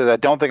 He says, I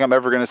don't think I'm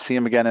ever going to see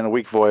him again, in a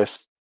weak voice.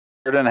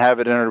 I didn't have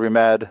it in her to be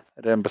mad.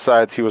 And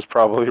besides, he was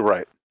probably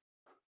right.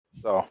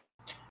 So,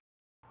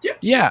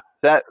 yeah,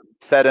 that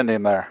sad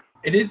ending there.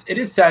 It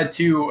is sad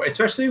too,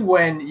 especially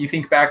when you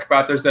think back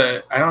about I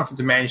don't know if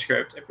it's a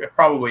manuscript, it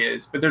probably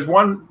is, but there's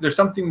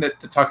something that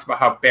talks about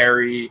how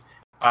Barry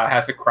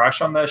has a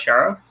crush on the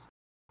sheriff,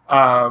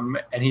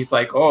 and he's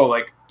like, oh,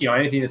 like,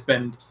 anything to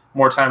spend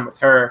more time with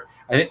her.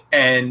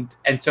 And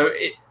so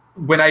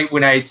when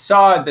I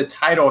saw the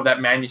title of that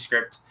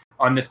manuscript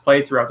on this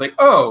playthrough, I was like,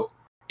 oh,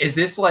 is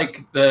this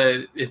like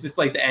the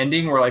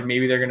ending where like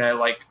maybe they're gonna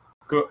like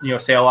go,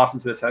 sail off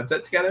into the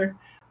sunset together?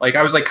 Like,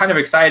 I was like kind of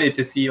excited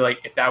to see like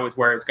if that was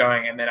where it's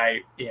going, and then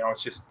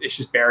it's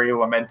just Barry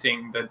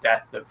lamenting the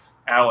death of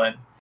Alan,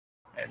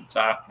 and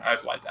I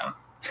was let down.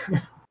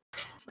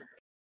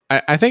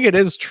 I think it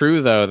is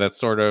true though that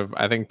sort of,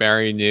 I think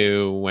Barry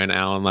knew when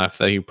Alan left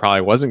that he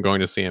probably wasn't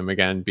going to see him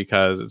again,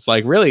 because it's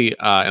like really in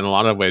a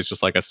lot of ways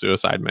just like a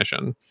suicide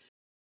mission.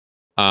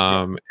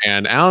 And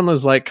Alan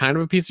was like kind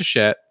of a piece of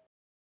shit.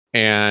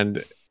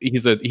 and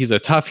he's a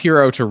tough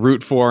hero to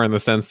root for in the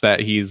sense that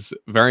he's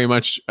very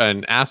much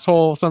an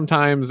asshole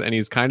sometimes, and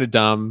he's kind of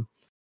dumb.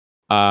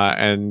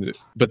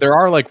 But there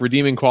are like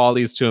redeeming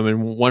qualities to him,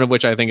 and one of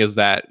which I think is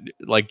that,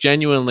 like,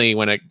 genuinely,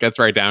 when it gets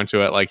right down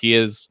to it, like, he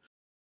is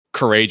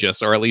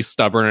courageous, or at least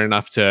stubborn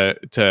enough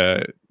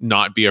to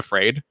not be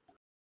afraid.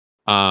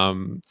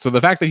 So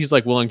the fact that he's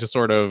like willing to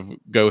sort of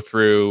go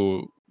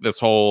through this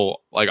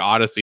whole like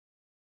odyssey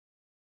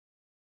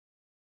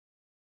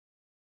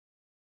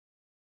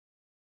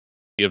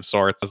of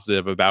sorts,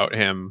 positive about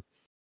him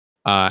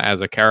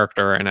as a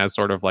character and as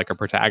sort of like a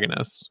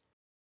protagonist.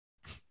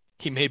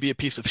 He may be a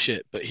piece of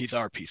shit, but he's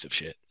our piece of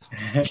shit.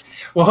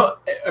 Well,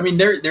 I mean,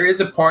 there is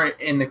a point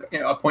in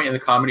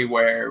the comedy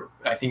where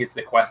I think it's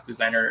the quest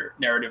designer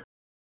narrative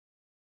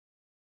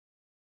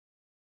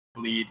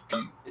lead.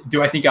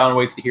 Do I think Alan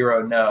Wake's a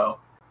hero? No.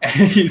 And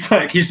he's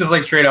just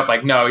like straight up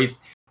like, no,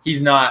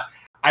 he's not.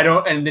 I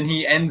don't. And then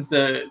he ends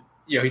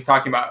he's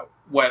talking about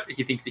what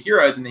he thinks a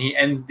hero is, and then he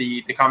ends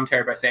the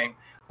commentary by saying,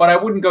 but I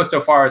wouldn't go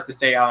so far as to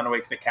say Alan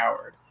Wake's a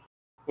coward,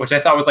 which I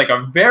thought was like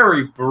a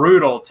very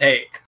brutal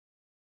take.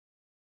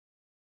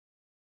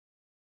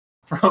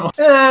 From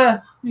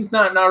he's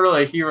not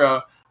really a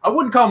hero. I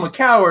wouldn't call him a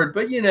coward,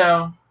 but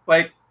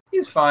like,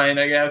 he's fine,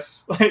 I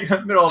guess. Like,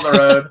 middle of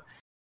the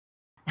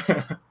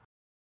road.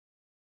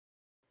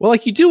 Well,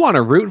 like, you do want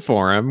to root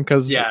for him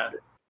because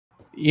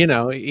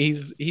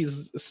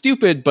he's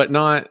stupid, but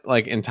not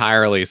like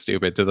entirely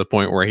stupid to the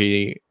point where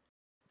he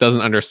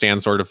doesn't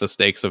understand sort of the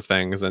stakes of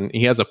things, and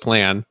he has a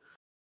plan.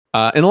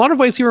 In a lot of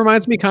ways, he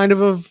reminds me kind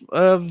of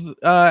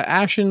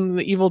Ash in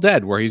The Evil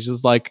Dead, where he's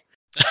just like,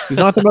 he's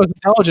not the most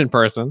intelligent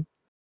person,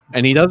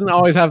 and he doesn't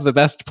always have the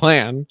best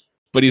plan,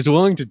 but he's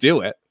willing to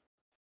do it.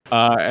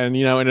 And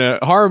in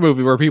a horror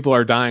movie where people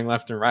are dying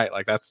left and right,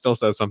 like, that still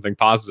says something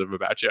positive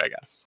about you, I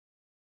guess.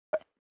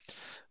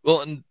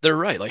 Well, and they're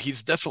right. Like,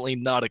 he's definitely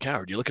not a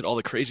coward. You look at all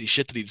the crazy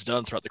shit that he's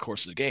done throughout the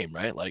course of the game,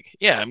 right? Like,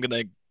 yeah, I'm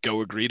gonna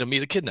go agree to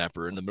meet a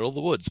kidnapper in the middle of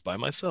the woods by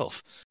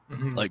myself.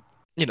 Mm-hmm. Like,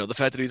 the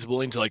fact that he's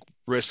willing to like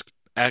risk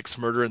axe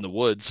murder in the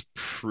woods,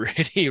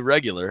 pretty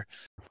regular.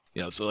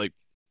 So like,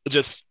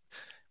 just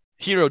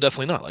hero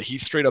definitely not. Like, he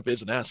straight up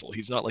is an asshole.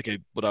 He's not like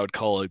what I would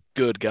call a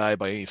good guy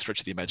by any stretch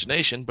of the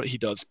imagination, but he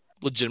does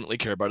legitimately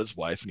care about his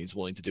wife, and he's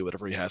willing to do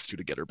whatever he has to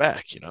get her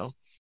back.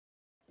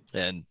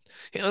 And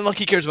like,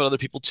 he cares about other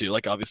people too.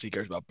 Like, obviously he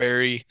cares about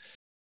Barry,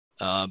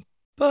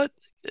 but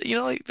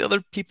like the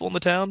other people in the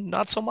town,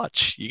 not so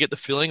much. You get the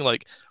feeling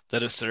like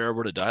that if Sarah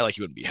were to die, like,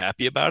 he wouldn't be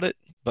happy about it.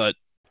 But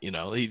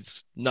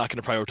he's not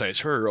going to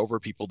prioritize her over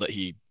people that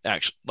he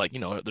actually like.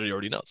 That he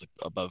already knows, like,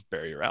 above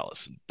Barry or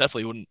Alice, and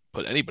definitely wouldn't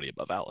put anybody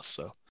above Alice.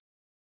 So,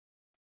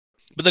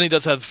 but then he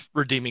does have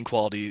redeeming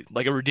quality,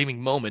 like a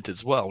redeeming moment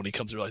as well, when he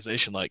comes to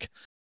realization, like,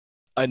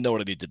 I know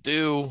what I need to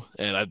do,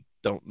 and I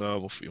don't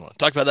know if you want to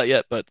talk about that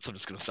yet, but so I'm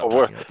just going to stop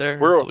talking right there.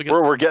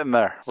 We're getting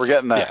there. We're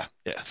getting there.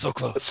 Yeah, so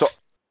close. So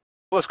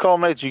let's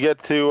culminate. You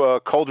get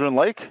to Cauldron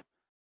Lake.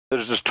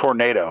 There's this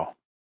tornado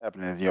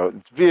happening.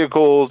 It's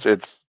vehicles,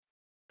 it's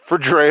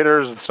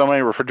refrigerators. So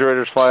many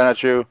refrigerators flying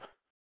at you,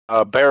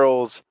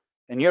 barrels,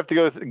 and you have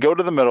to go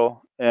to the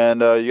middle,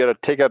 and you got to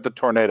take out the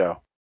tornado.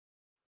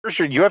 For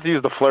sure, you have to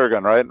use the flare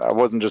gun, right? I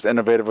wasn't just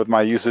innovative with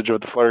my usage of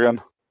the flare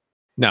gun.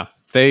 No,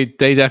 they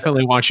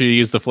definitely want you to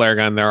use the flare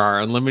gun. There are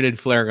unlimited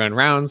flare gun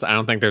rounds. I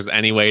don't think there's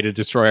any way to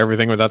destroy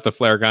everything without the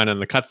flare gun,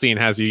 and the cutscene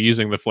has you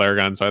using the flare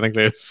gun, so I think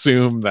they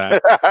assume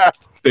that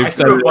I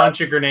threw a bunch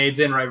of grenades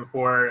in right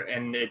before,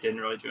 and it didn't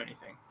really do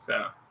anything.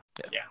 So,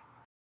 yeah.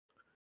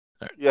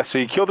 Yeah, so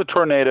you kill the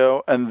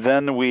tornado, and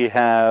then we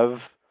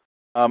have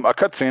a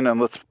cutscene,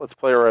 and let's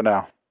play it right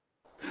now.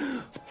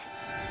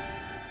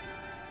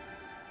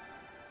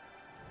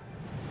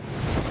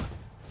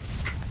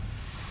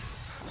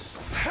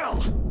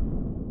 Hell!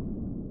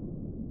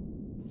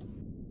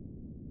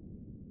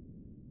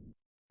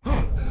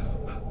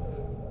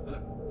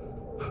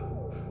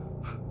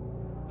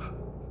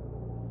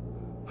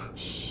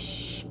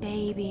 Shh,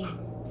 baby.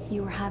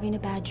 You were having a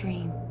bad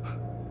dream.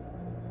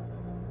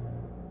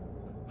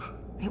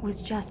 It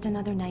was just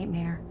another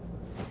nightmare.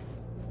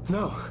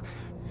 No.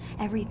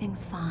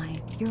 Everything's fine.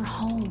 You're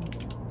home.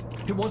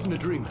 It wasn't a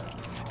dream.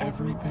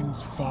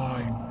 Everything's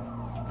fine.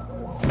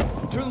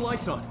 Turn the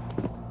lights on.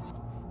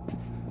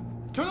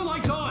 Turn the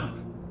lights on!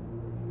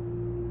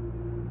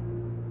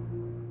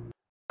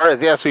 All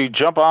right, yeah, so you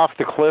jump off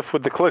the cliff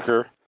with the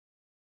clicker,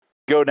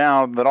 go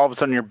down, then all of a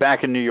sudden you're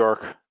back in New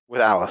York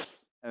with Alice,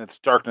 and it's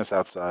darkness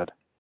outside.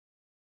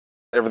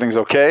 Everything's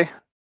okay.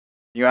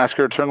 You ask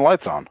her to turn the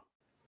lights on.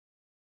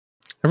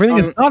 Everything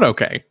is not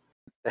okay.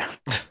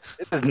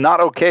 It is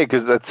not okay,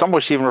 because at some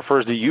point she even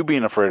refers to you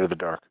being afraid of the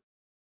dark.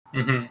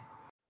 Mm-hmm.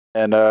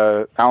 And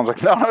Alan's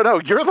like,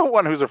 no, you're the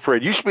one who's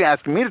afraid. You should be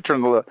asking me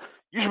to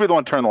you should be the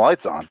one to turn the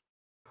lights on.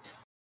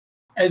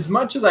 As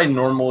much as I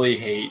normally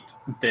hate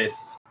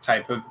this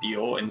type of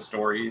deal in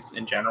stories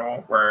in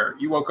general, where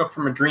you woke up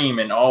from a dream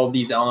and all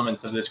these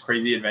elements of this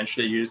crazy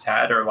adventure that you just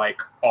had are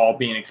like all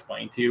being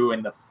explained to you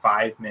in the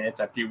 5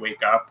 minutes after you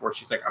wake up, where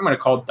she's like, I'm going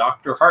to call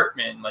Dr.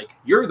 Hartman. Like,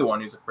 you're the one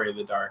who's afraid of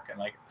the dark and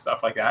like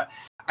stuff like that.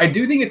 I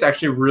do think it's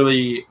actually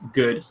really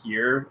good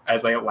here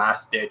as like a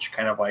last ditch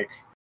kind of like,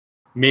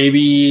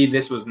 maybe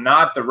this was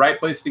not the right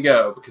place to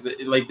go, because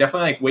it like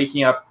definitely like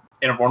waking up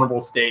in a vulnerable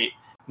state,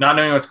 not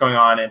knowing what's going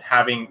on and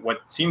having what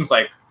seems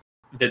like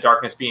the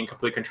darkness being in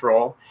complete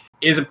control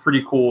is a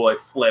pretty cool like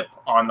flip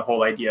on the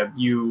whole idea of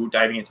you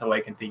diving into the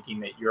lake and thinking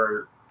that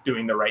you're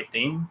doing the right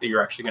thing, that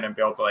you're actually going to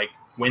be able to like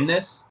win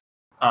this.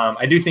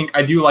 I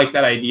do like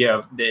that idea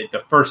of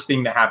the first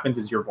thing that happens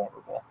is you're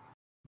vulnerable.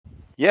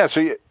 Yeah,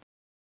 so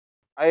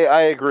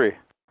I agree.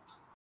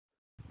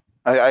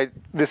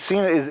 This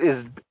scene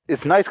is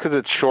it's nice because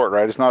it's short,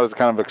 right? It's not as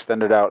kind of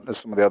extended out as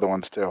some of the other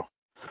ones too.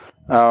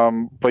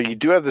 But you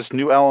do have this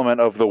new element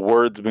of the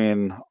words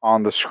being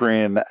on the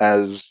screen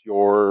as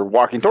you're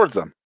walking towards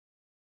them.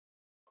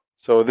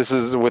 So this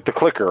is with the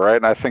clicker, right?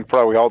 And I think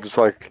probably we all just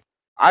like,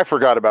 I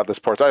forgot about this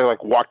part. So I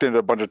like walked into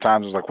it a bunch of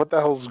times. I was like, what the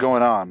hell's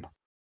going on?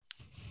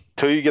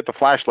 Till you get the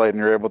flashlight and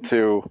you're able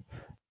to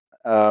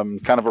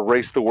kind of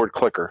erase the word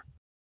clicker.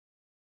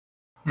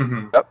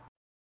 Mm-hmm. Yep.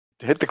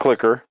 Hit the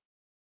clicker.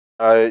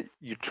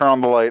 You turn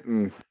on the light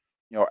and,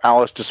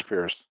 Alice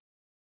disappears.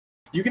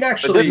 You can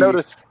actually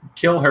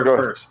kill her Go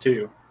first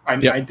too. I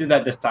did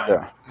that this time.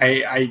 Yeah.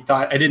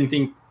 I didn't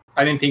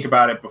think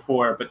about it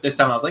before, but this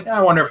time I was like,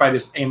 I wonder if I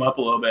just aim up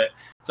a little bit.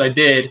 So I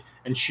did,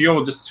 and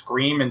she'll just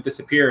scream and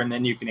disappear, and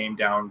then you can aim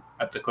down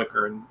at the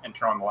clicker and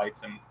turn on the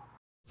lights,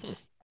 and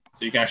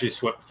so you can actually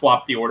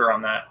flop the order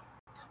on that.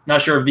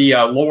 Not sure of the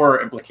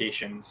lore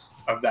implications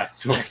of that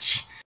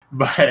switch,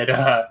 but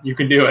you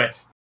can do it.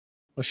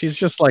 Well, she's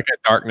just like a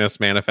darkness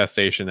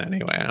manifestation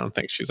anyway. I don't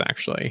think she's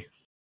actually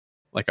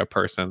like a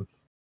person.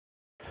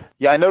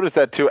 Yeah, I noticed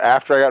that too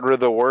after I got rid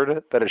of the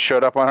word that it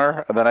showed up on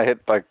her, and then I hit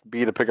like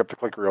B to pick up the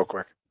clicker real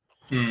quick.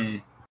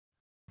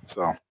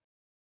 So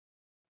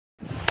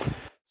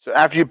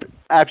after you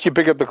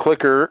pick up the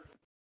clicker,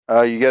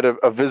 you get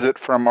a visit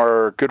from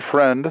our good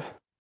friend,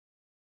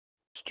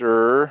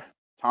 Mr.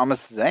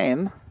 Thomas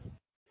Zane.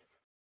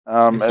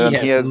 And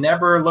he has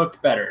never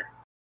looked better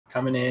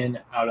coming in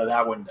out of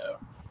that window.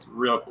 It's a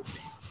real cool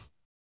scene.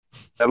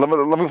 Let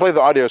me play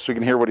the audio so we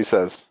can hear what he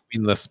says. You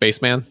mean the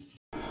spaceman?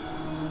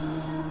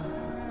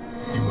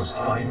 You must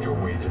find your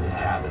way to the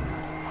cabin.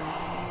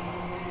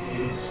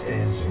 It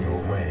stands in your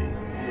way.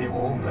 It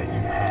won't let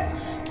you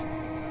pass.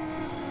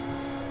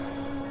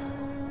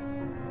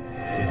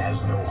 It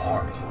has no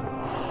heart.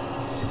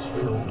 It's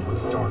filled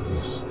with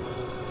darkness.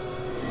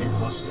 You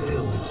must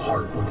fill its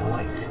heart with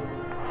light.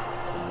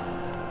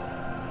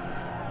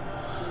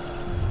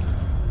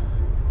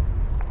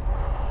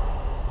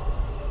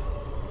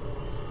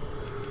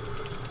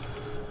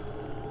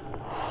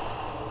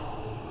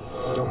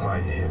 Don't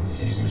mind him.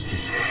 He's Mr.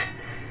 Scott.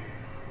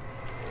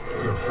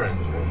 Your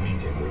friends will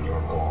meet him when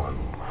you're gone.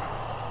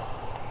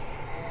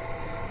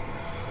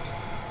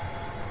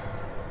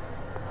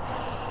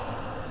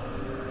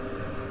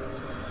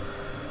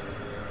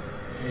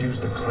 Use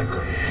the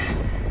clicker.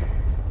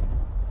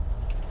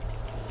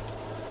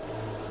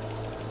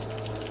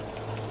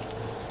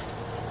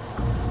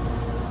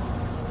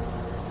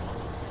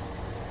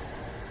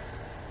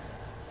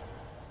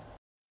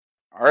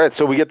 All right,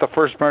 so we get the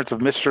first appearance of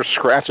Mr.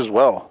 Scratch as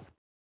well.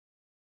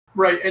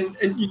 Right,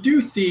 and you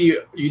do see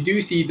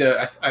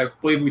the I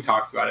believe we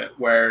talked about it,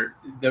 where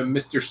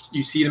you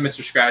see the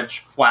Mr.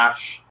 Scratch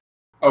flash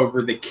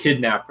over the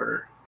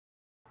kidnapper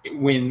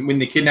when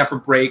the kidnapper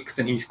breaks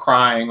and he's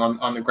crying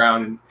on the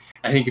ground, and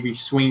I think if you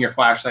swing your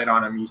flashlight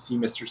on him, you see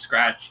Mr.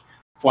 Scratch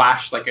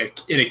flash like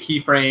in a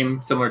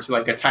keyframe similar to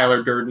like a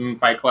Tyler Durden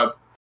Fight Club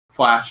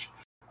flash.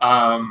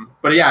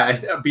 But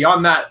yeah,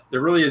 beyond that, there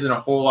really isn't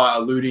a whole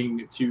lot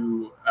alluding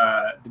to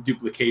the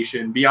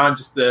duplication beyond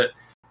just the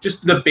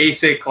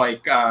basic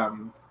like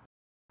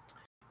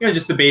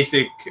just the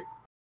basic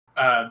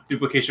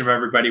duplication of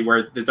everybody,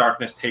 where the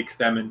darkness takes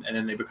them and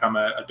then they become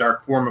a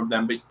dark form of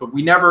them. But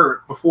we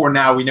never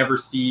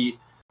see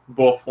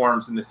both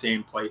forms in the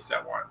same place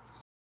at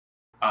once.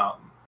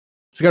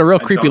 He's got a real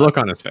creepy look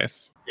on his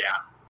face. Yeah,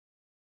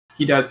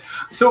 he does.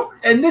 So,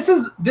 and this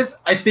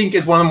I think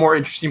is one of the more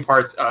interesting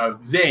parts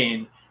of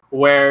Zane,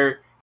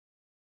 where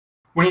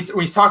when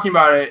he's talking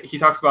about it, he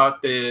talks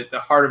about the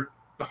heart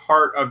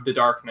of the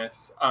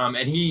darkness. And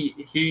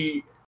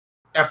he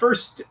at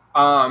first,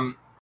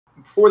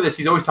 before this,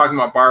 he's always talking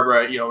about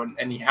Barbara,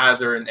 and he has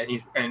her,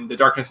 and the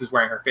darkness is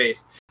wearing her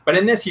face. But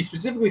in this, he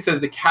specifically says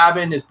the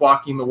cabin is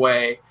blocking the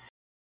way.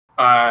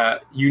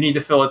 You need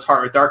to fill its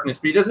heart with darkness,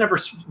 but he doesn't ever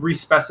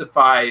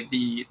re-specify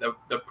the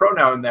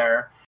pronoun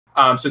there.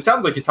 So it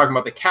sounds like he's talking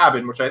about the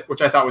cabin, which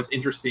I thought was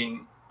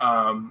interesting.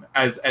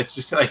 As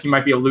just like he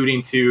might be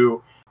alluding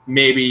to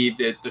maybe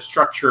the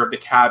structure of the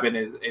cabin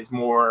is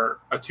more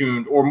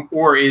attuned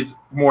or is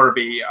more of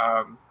a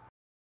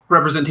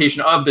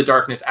representation of the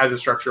darkness as a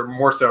structure,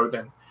 more so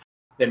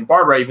than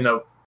Barbara, even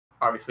though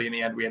obviously in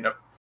the end we end up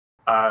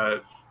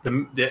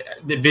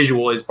the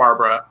visual is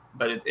Barbara,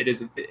 but it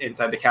is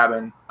inside the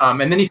cabin.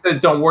 And then he says,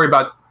 "Don't worry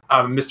about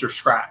Mr.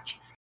 Scratch,"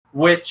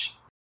 which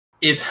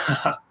is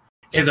a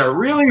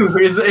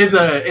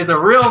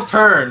real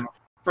turn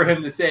for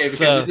him to say,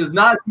 because it does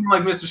not seem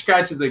like Mr.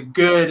 Scratch is a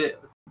good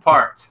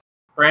part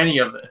for any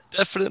of this.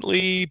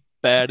 Definitely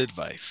bad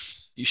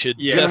advice. You should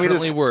Yeah.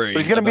 definitely worry. But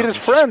he's gonna meet about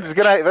his Mr. friends.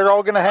 Scratch. They're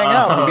all gonna hang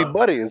out and be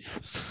buddies.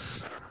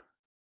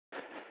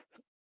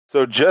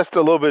 So just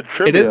a little bit It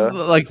trivia. is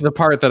like the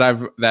part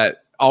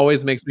that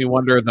always makes me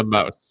wonder the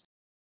most.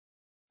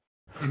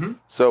 Mm-hmm.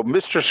 So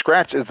Mr.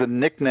 Scratch is the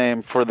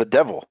nickname for the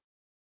devil,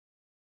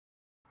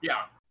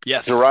 Yeah.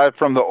 Yes. derived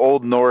from the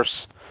Old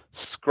Norse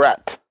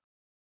Skrat.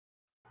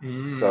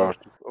 Mm. So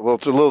a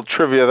little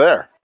trivia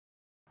there.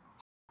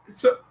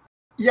 So,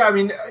 yeah, I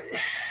mean,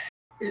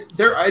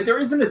 there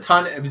isn't a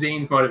ton of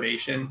Zane's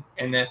motivation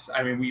in this.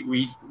 I mean,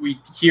 we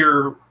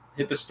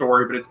hit the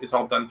story, but it's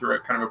all done through a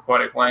kind of a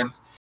poetic lens.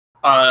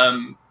 I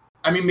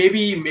mean,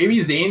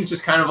 maybe Zane's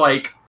just kind of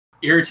like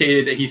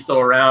irritated that he's still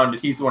around,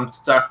 and he's the one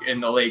stuck in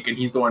the lake, and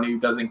he's the one who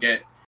doesn't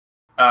get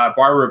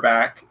Barbara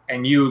back,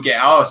 and you get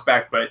Alice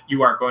back, but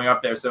you aren't going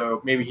up there.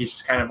 So maybe he's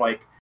just kind of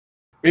like,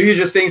 maybe he's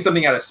just saying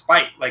something out of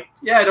spite, like,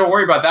 yeah, don't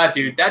worry about that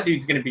dude. That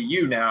dude's gonna be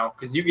you now,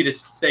 because you get to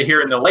stay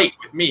here in the lake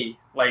with me.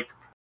 Like,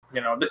 you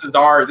know, this is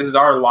our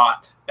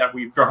lot that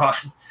we've drawn.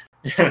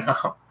 You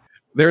know,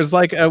 There's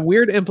like a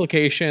weird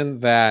implication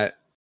that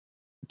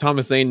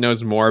Thomas Zane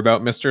knows more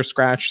about Mr.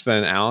 Scratch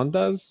than Alan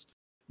does,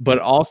 but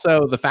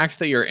also the fact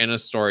that you're in a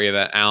story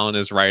that Alan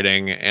is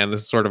writing, and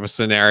this is sort of a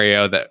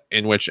scenario that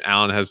in which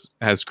Alan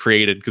has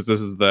created, because this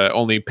is the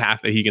only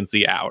path that he can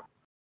see out,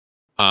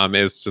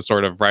 is to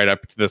sort of write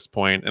up to this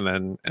point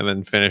and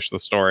then finish the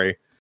story.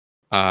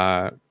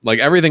 Like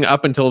everything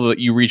up until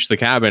you reach the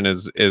cabin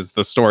is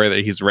the story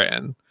that he's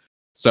written.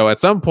 So at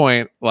some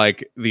point,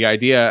 like the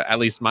idea, at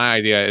least my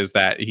idea, is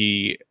that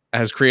he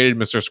has created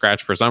Mr.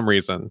 Scratch for some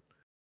reason.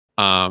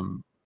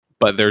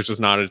 But there's just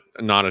not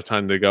a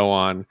ton to go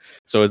on.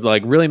 So it's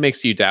like really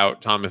makes you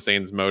doubt Thomas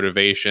Zane's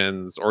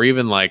motivations, or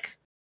even like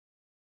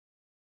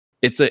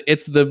it's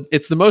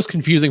the most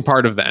confusing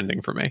part of the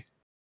ending for me.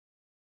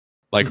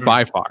 Like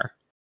by far,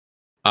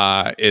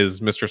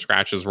 is Mr.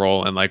 Scratch's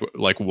role and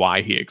like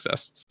why he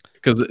exists.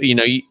 Because you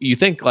know you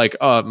think like,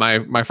 oh,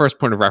 my first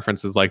point of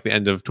reference is like the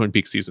end of Twin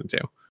Peaks season 2.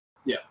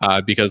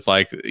 Yeah. Because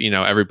like, you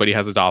know, everybody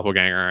has a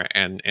doppelganger,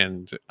 and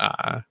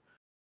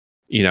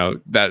you know,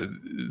 that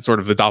sort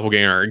of the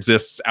doppelganger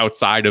exists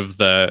outside of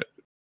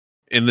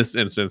in this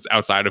instance,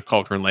 outside of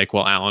Cauldron Lake,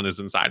 while Alan is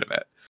inside of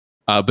it.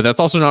 But that's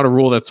also not a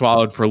rule that's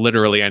followed for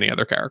literally any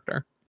other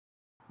character.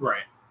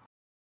 right?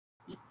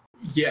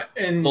 Yeah,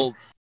 and Well,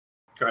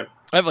 go ahead.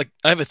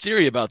 I have a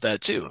theory about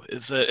that too.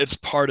 Is that it's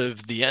part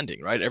of the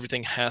ending, right?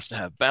 Everything has to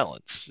have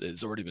balance.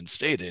 It's already been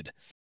stated,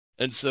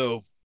 and so,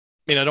 I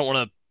mean, I don't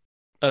want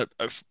to.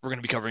 If we're going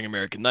to be covering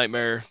American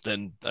Nightmare,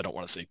 then I don't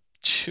want to say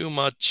too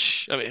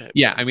much. I mean,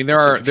 Yeah, I mean there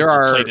some are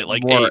people played it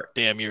like more 8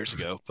 damn years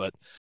ago, but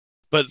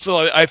so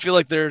I feel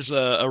like there's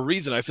a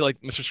reason. I feel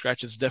like Mr.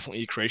 Scratch is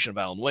definitely a creation of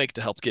Alan Wake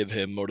to help give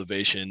him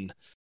motivation,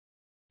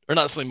 or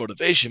not necessarily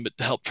motivation, but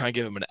to help try and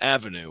give him an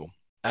avenue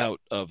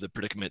out of the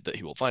predicament that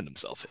he will find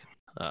himself in.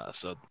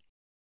 So,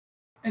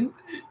 And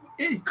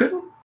it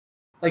couldn't,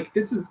 like,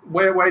 this is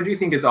what I do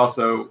think is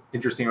also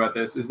interesting about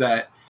this is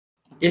that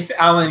if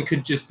Alan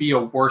could just be a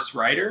worse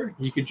writer,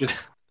 he could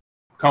just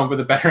come up with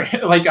a better,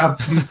 like a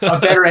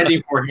better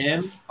ending for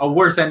him, a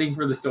worse ending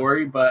for the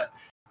story, but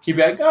keep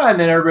it like, oh, and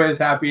then everybody's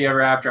happy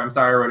ever after. I'm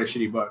sorry I wrote a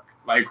shitty book.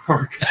 Like,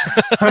 work.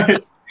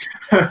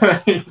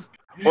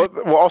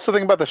 Well, also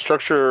think about the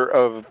structure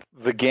of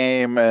the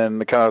game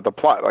and the kind of the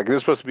plot. Like, this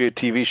is supposed to be a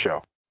TV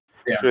show.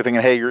 Yeah. So you're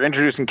thinking, hey, you're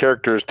introducing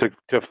characters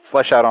to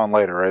flesh out on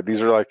later, right?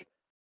 These are like,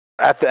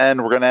 at the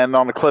end, we're going to end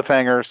on a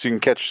cliffhanger so you can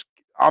catch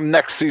on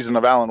next season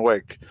of Alan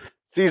Wake.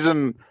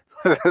 Season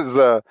is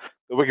the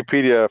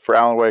Wikipedia for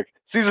Alan Wake.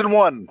 Season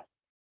 1.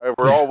 Right,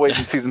 we're all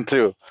waiting season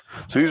 2.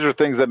 So these are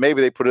things that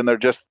maybe they put in there,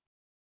 just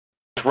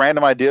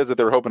random ideas that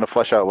they were hoping to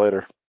flesh out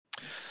later.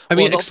 I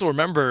mean, and also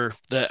remember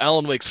that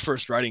Alan Wake's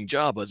first writing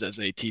job was as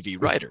a TV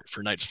writer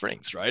for Night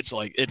Springs, right? So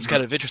like, it's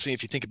kind of interesting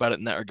if you think about it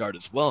in that regard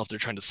as well. If they're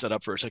trying to set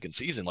up for a second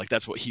season, like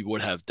that's what he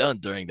would have done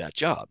during that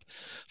job.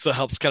 So it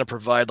helps kind of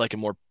provide like a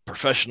more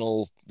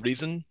professional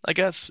reason, I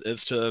guess,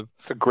 as to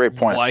That's a great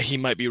point. why he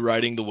might be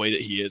writing the way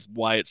that he is,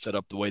 why it's set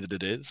up the way that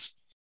it is.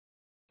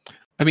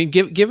 I mean,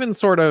 given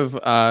sort of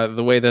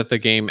the way that the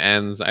game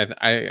ends,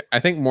 I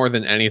think more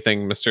than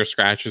anything, Mr.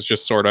 Scratch is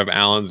just sort of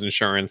Alan's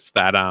insurance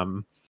that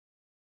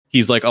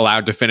he's like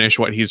allowed to finish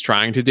what he's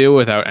trying to do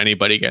without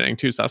anybody getting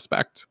too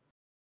suspect.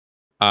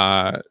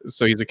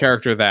 So he's a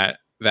character that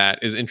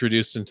is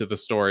introduced into the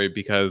story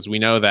because we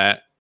know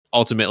that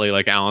ultimately,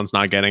 like, Alan's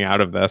not getting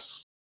out of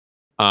this,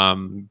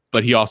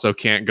 but he also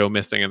can't go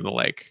missing in the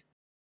lake.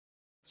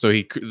 So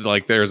he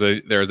like there's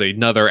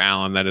another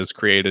Alan that is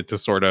created to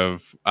sort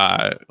of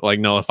like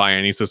nullify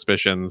any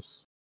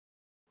suspicions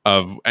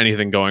of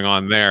anything going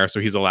on there. So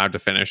he's allowed to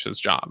finish his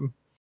job.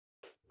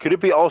 Could it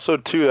be also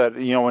too that,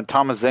 you know, when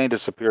Thomas Zane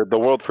disappeared, the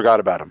world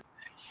forgot about him?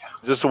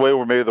 Is this a way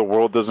where maybe the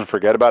world doesn't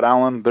forget about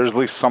Alan? There's at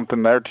least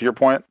something there, to your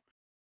point.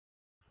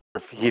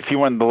 If he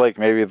went in the lake,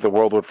 maybe the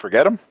world would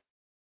forget him?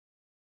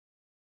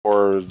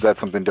 Or is that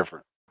something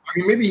different? I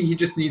mean, maybe he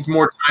just needs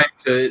more time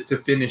to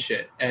finish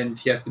it, and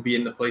he has to be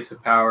in the place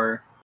of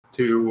power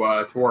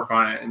to work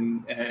on it.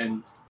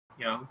 And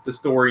you know, the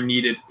story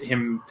needed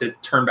him to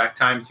turn back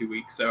time 2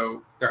 weeks,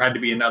 so there had to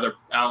be another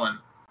Alan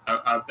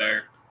out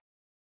there.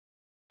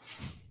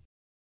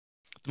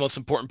 The most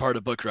important part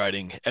of book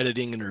writing,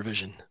 editing and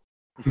revision.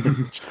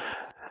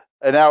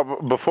 And now,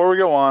 before we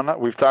go on,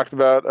 we've talked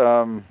about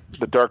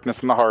the darkness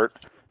in the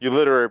heart. You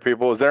literary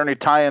people, is there any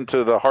tie-in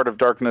to the Heart of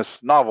Darkness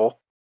novel?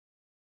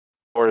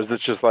 Or is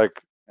it just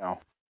like, you know,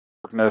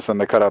 darkness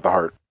and they cut out the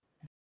heart?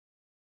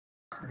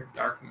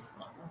 Darkness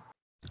novel.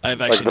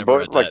 I've actually never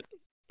read that.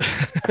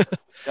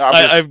 Yeah,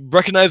 I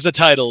recognize the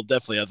title,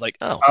 definitely. I was like,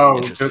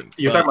 interesting.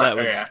 You're talking about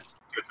Joseph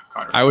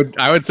Conrad.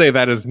 I would say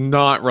that is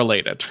not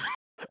related.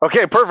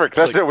 Okay, perfect.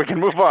 That's it. We can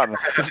move on.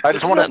 I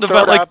just want to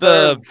about like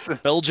the there.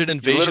 Belgian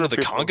invasion of the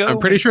People. Congo. I'm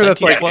pretty sure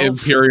that's like 1912?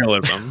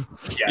 imperialism.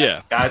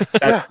 Yeah.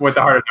 That's what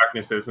the Heart of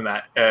Darkness is in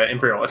that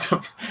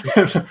imperialism.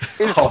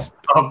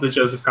 solve the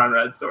Joseph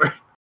Conrad story.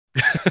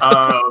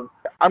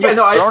 I'm just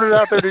throwing it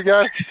out there to you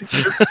guys.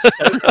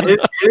 It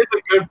is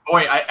a good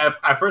point.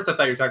 At first I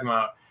thought you were talking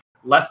about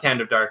Left Hand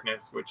of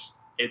Darkness, which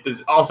it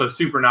is also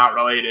super not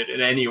related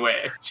in any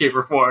way, shape,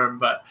 or form.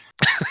 But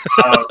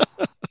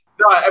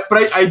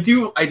I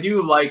do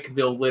like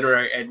the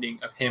literary ending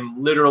of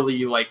him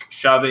literally like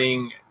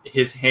shoving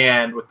his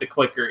hand with the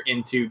clicker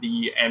into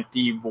the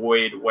empty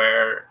void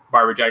where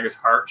Barbara Jagger's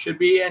heart should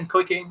be and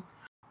clicking.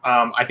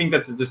 I think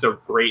that's just a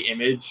great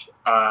image.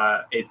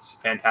 It's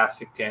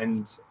fantastic to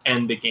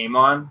end the game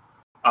on.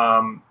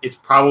 It's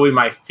probably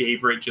my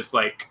favorite, just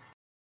like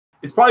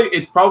it's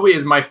probably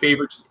is my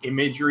favorite just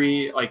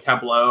imagery, like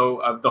tableau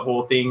of the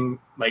whole thing.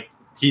 Like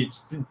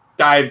he's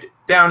dived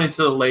down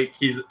into the lake.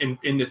 He's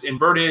in this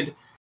inverted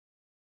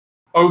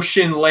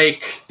ocean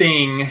lake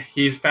thing.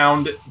 He's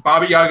found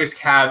Baba Yaga's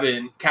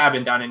cabin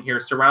down in here,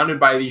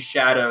 surrounded by these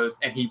shadows,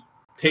 and he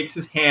takes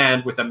his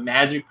hand with a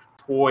magic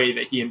toy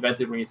that he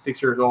invented when he's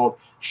 6 years old,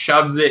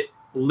 shoves it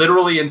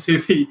literally into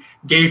the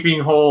gaping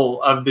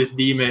hole of this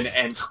demon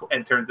and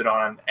turns it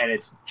on, and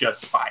it's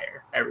just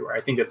fire everywhere.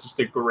 I think that's just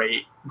a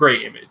great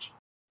image.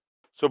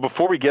 So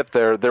before we get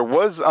there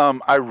was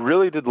I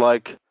really did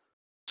like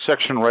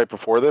section right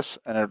before this,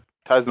 and it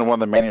ties into one of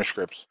the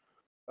manuscripts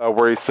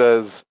where he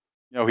says,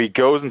 you know, he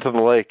goes into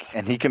the lake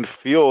and he can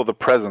feel the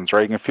presence,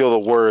 right? He can feel the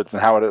words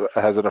and how it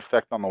has an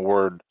effect on the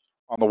world.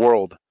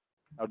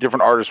 How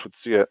different artists would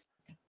see it.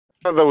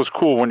 I thought that was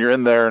cool when you're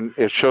in there and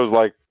it shows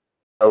like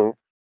couch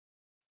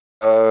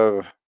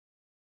or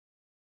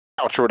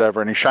whatever,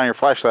 and you shine your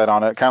flashlight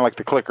on it, kind of like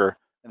the clicker,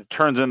 and it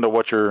turns into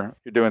what you're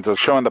doing. So it's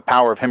showing the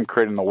power of him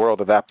creating the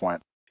world at that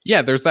point.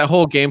 Yeah, there's that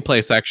whole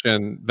gameplay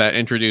section that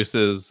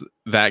introduces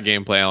that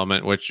gameplay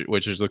element, which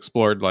is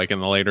explored like in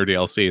the later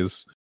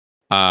DLCs,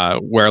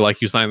 where like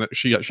you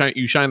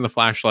shine the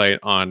flashlight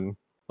on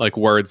like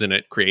words and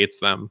it creates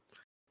them,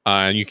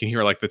 and you can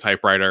hear like the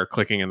typewriter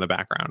clicking in the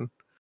background.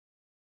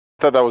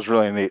 I thought that was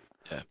really neat.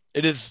 Yeah,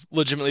 it is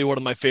legitimately one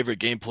of my favorite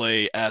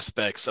gameplay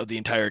aspects of the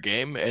entire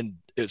game, and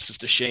it's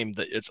just a shame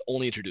that it's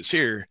only introduced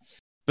here.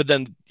 But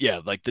then, yeah,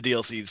 like the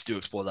DLCs do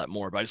explore that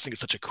more. But I just think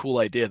it's such a cool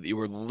idea that you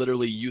were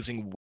literally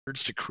using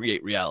words to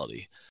create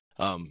reality,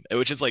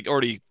 which is like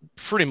already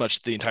pretty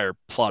much the entire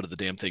plot of the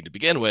damn thing to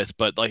begin with.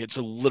 But like it's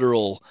a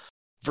literal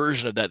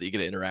version of that you get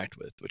to interact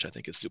with, which I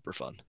think is super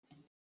fun.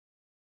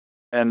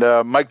 And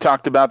Mike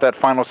talked about that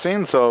final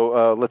scene,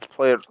 so let's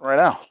play it right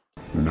now.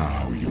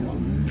 Now you will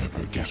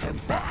never get her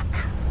back.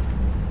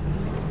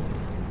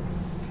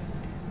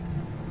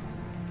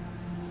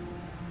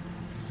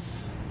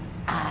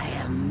 I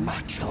am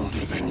much older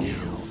than you.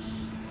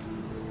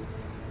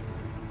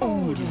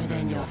 Older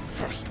than your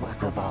first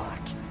work of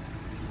art.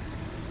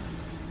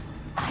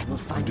 I will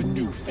find a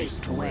new face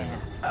to wear.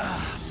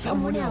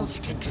 Someone else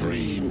to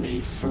dream me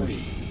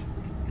free.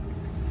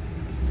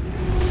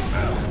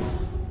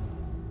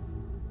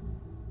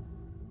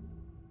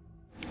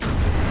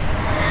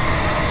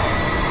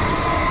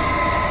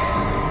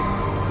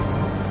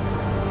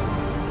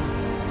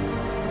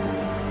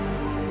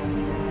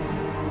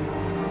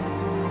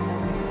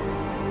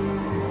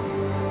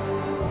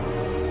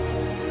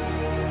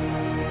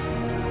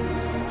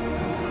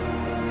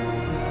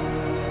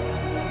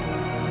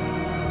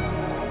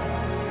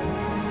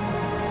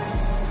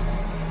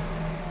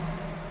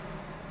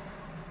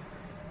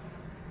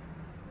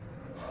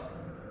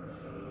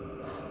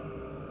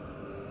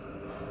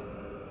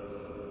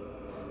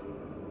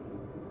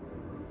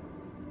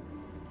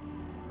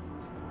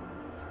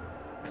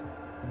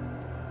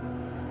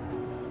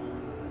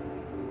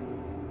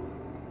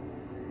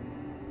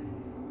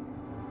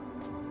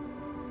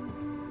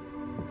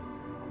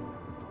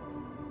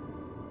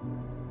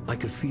 I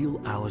could feel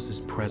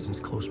Alice's presence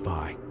close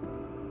by.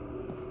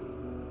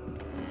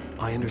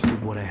 I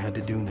understood what I had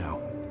to do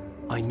now.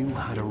 I knew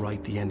how to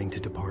write the ending to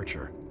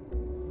Departure.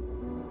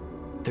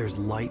 There's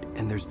light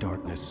and there's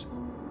darkness.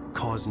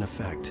 Cause and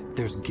effect.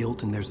 There's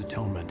guilt and there's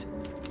atonement.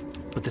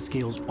 But the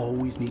scales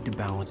always need to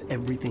balance.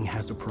 Everything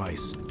has a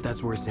price.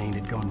 That's where Zane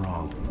had gone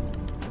wrong.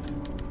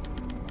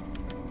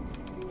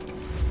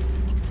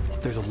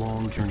 There's a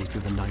long journey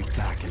through the night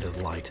back into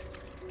the light.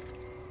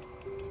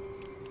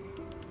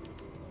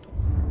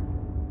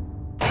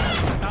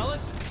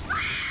 Alice?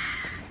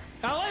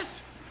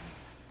 Alice?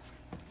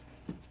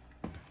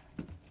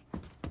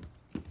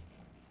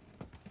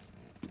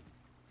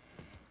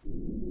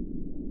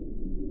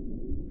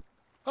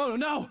 Oh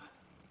no!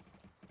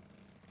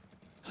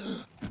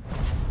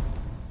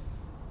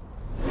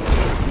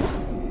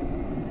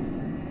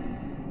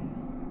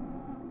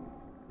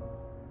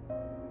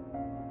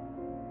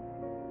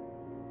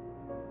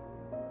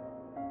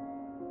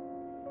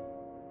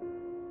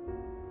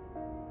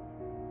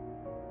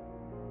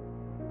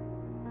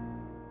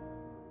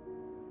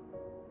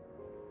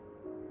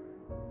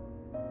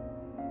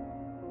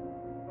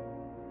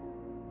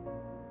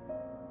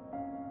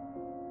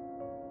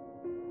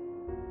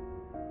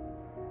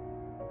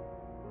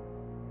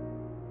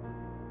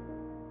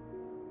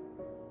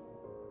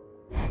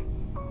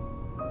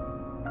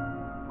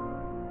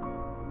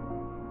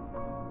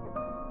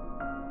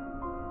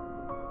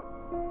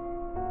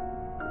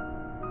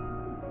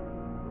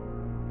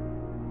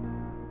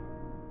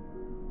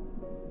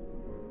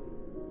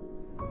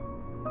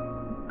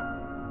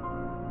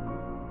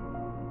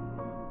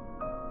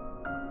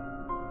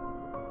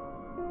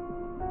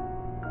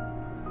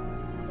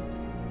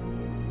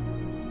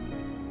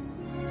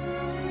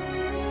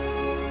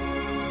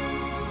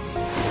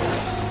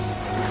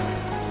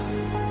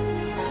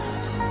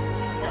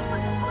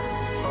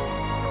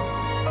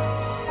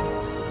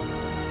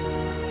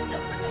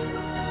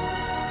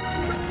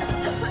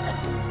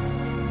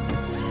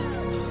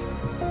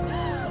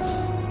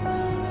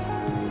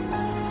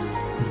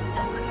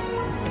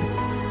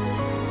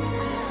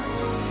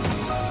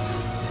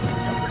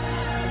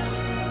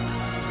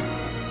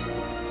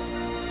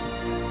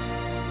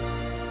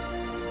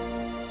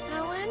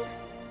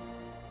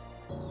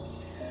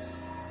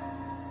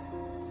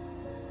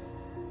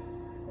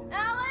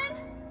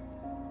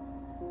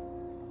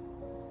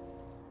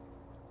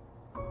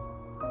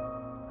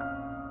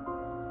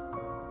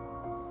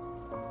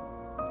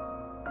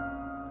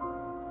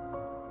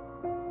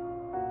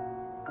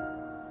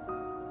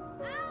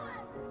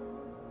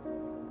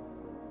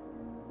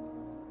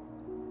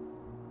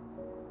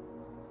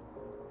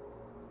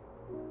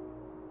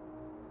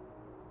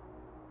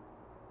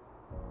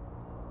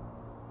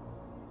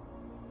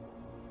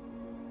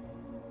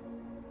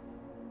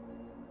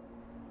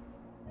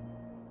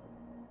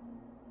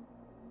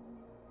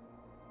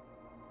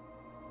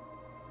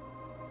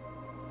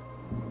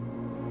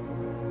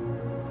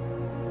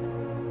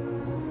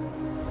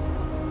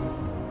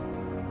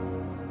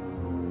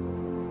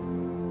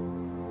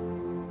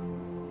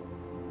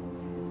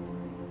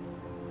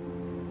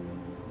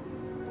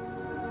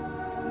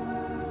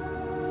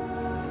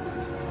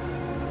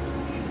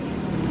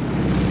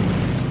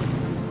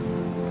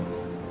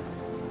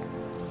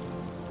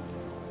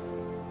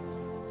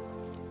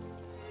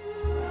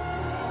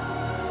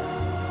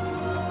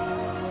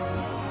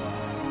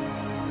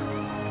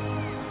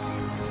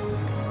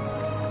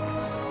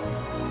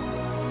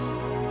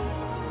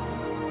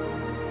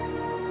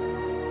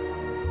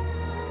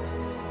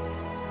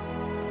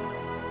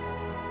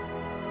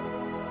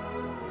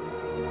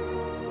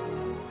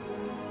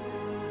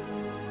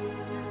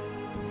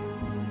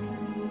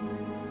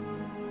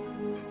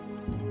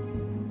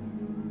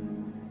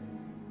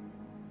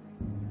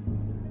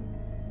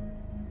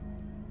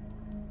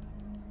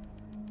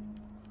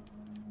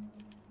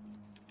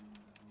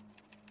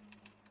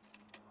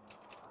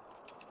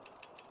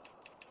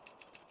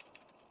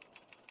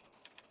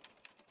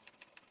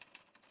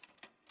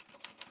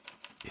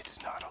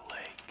 It's not a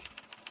lake.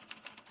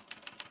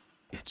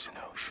 It's an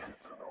ocean.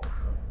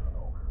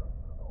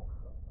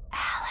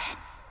 Alan,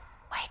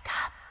 wake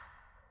up.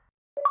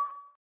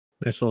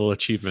 Nice little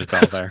achievement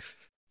all there.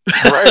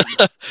 Right.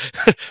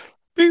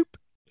 Boop.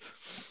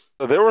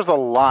 So there was a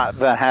lot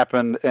that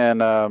happened in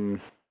that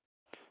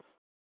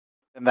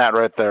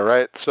right there,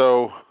 right?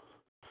 So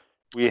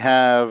we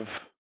have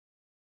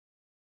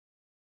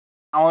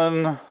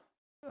Alan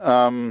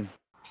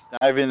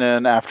diving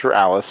in after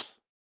Alice.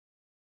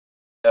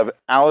 We have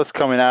Alice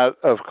coming out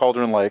of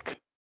Cauldron Lake.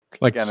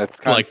 Like Again, it's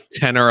kind like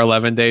 10 or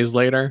 11 days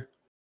later.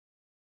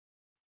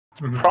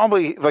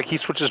 Probably like he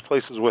switches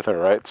places with her,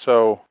 right?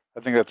 So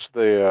I think that's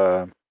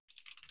the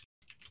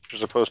what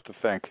you're supposed to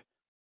think.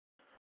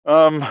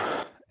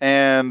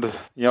 And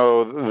you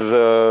know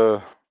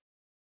the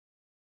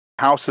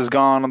house is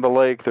gone on the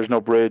lake. There's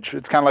no bridge.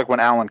 It's kind of like when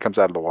Alan comes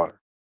out of the water.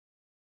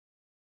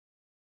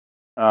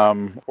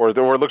 Or it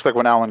looks like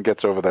when Alan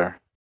gets over there.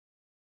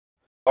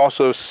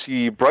 Also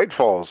see Bright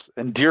Falls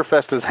and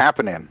Deerfest is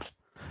happening.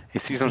 You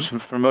see some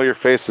familiar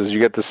faces. You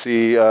get to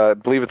see, I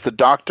believe it's the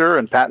Doctor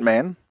and Pat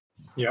Maine.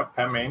 Yep,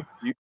 Pat Maine.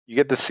 You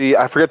get to see,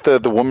 I forget the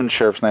woman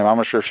sheriff's name. I'm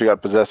not sure if she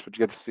got possessed, but you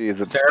get to see, is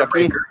it Sarah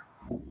Stucky? Breaker.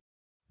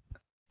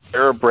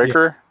 Sarah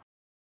Breaker?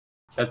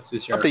 That's the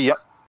Not sheriff. the,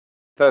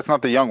 That's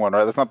not the young one,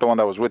 right? That's not the one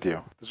that was with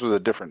you. This was a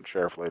different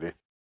sheriff lady.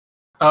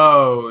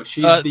 Oh,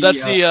 she's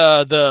That's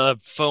the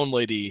phone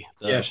lady.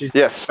 Yeah, she's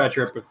Yes.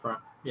 dispatcher up at front.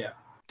 Yeah.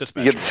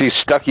 You get to see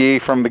Stucky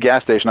from the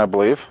gas station, I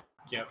believe.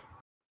 Yep.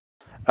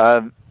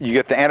 You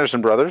get the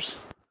Anderson brothers.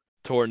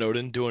 Tor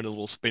Noden doing a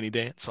little spinny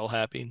dance, all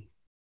happy.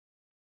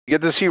 You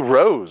get to see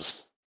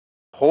Rose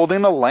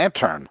holding a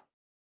lantern.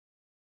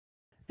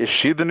 Is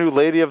she the new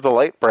Lady of the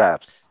Light,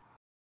 perhaps?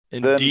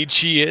 Indeed,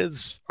 she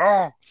is.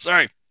 Oh,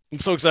 sorry. I'm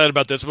so excited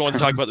about this. We want to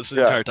talk about this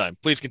the entire time.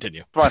 Please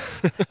continue. Fine.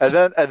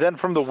 and then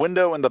from the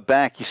window in the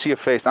back, you see a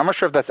face. I'm not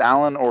sure if that's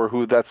Alan or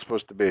who that's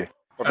supposed to be. Or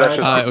if that's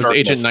just It was darkness.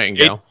 Agent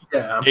Nightingale.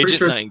 Yeah, I'm pretty Agent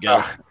sure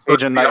Nightingale.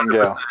 Agent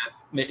Nightingale.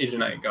 Agent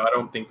Nightingale. I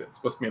don't think that's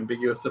supposed to be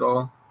ambiguous at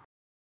all.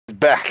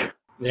 Back.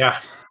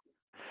 Yeah.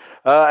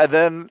 And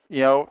then,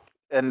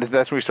 and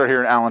that's when we start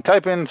hearing Alan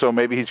typing. So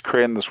maybe he's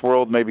creating this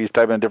world. Maybe he's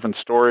typing a different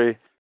story.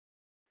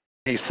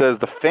 He says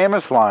the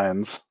famous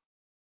lines,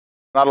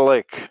 not a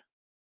lake,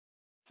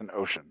 it's an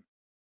ocean.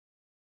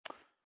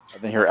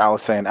 And then hear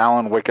Alice saying,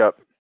 Alan, wake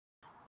up.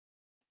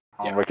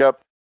 Alan, wake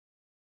up.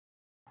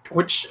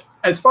 Which,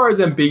 as far as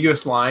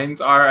ambiguous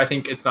lines are, I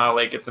think it's not a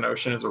lake, it's an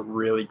ocean is a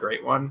really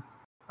great one.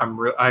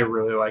 I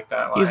really like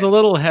that line. He's a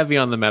little heavy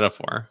on the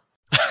metaphor.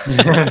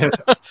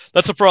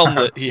 That's a problem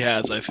that he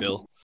has, I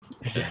feel.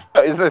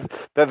 Is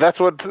that's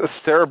what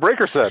Sarah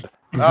Breaker said.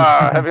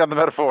 Heavy on the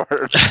metaphor.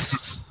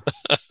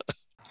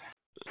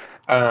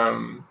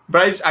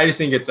 But I just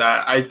think it's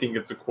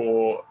a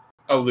cool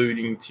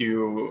alluding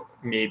to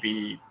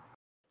maybe.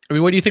 I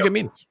mean, what do you think it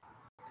means?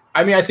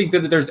 I mean, I think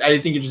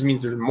it just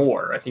means there's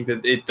more. I think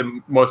that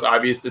the most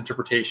obvious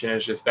interpretation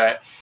is just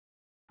that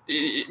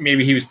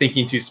maybe he was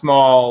thinking too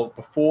small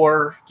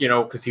before,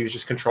 because he was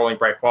just controlling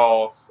Bright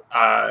Falls.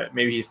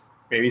 Maybe he's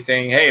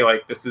saying, hey,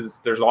 like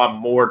there's a lot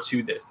more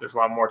to this. There's a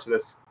lot more to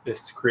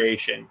this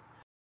creation.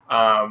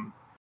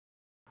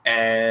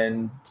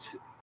 And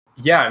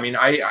yeah, I mean,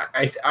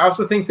 I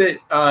also think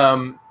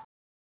that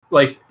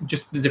like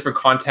just the different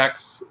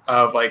contexts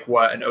of like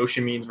what an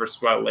ocean means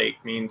versus what a lake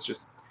means,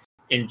 just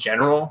in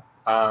general.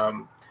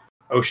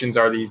 Oceans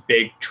are these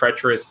big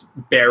treacherous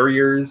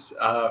barriers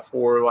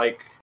for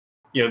like,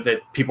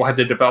 that people had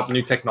to develop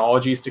new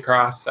technologies to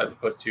cross, as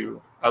opposed to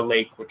a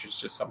lake, which is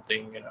just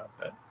something,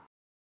 that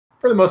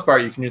for the most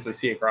part you can usually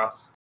see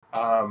across.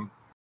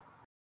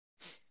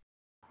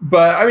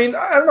 But I mean,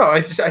 I don't know.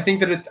 I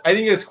think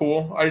it's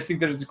cool. I just think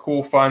that it's a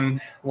cool, fun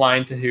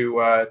line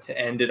to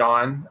end it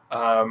on.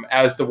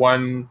 As the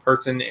one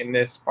person in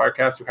this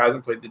podcast who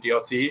hasn't played the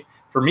DLC,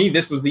 for me,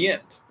 this was the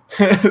end.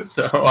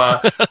 So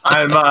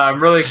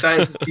I'm really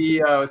excited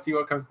to see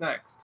what comes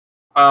next.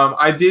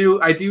 I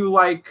do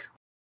like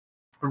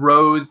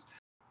Rose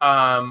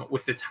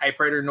with the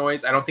typewriter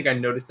noise. I don't think I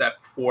noticed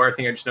that before. I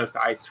think I just noticed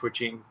the ice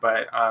switching,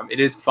 but it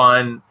is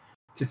fun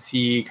to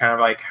see kind of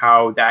like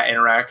how that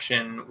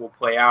interaction will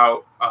play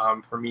out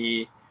for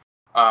me.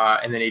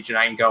 And then Agent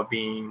Nightingale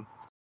being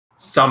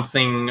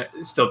something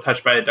still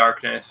touched by the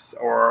darkness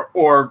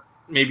or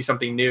maybe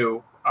something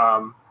new.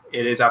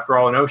 It is, after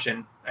all, an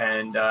ocean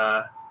and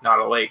not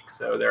a lake.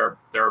 So there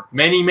are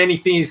many, many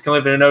things can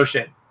live in an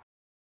ocean.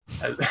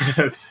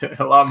 It's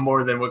a lot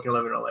more than what can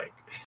live in a lake.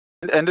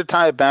 And to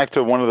tie it back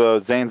to one of the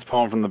Zane's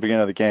poem from the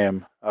beginning of the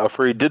game,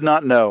 for he did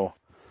not know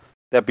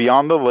that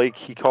beyond the lake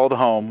he called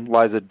home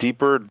lies a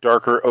deeper,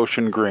 darker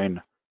ocean green,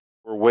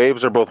 where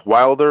waves are both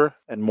wilder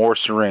and more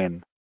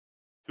serene.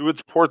 To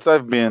its ports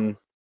I've been,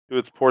 to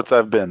its ports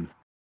I've been.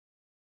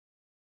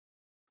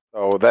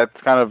 So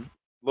that's kind of a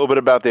little bit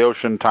about the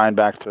ocean tying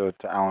back to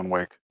Alan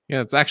Wake.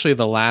 Yeah, it's actually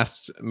the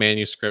last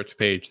manuscript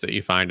page that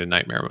you find in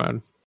Nightmare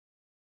Mode.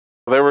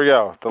 There we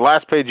go. The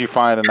last page you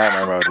find in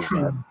Nightmare Mode is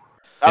that.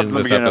 In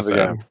this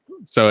episode.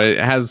 So it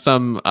has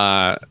some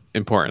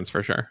importance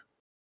for sure.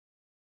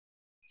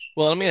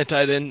 Well, I'm going to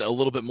tie it in a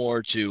little bit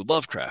more to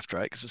Lovecraft,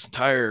 right? Because this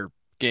entire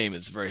game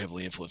is very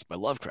heavily influenced by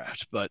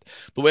Lovecraft. But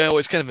the way I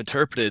always kind of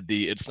interpreted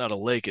it's not a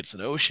lake, it's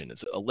an ocean.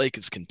 A lake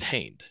is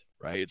contained,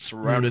 right? It's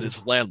surrounded,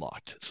 it's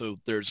landlocked. So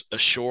there's a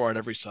shore on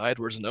every side,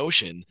 whereas an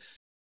ocean,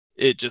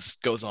 it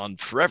just goes on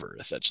forever,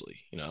 essentially,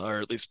 or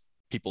at least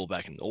people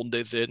back in the olden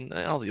days did, and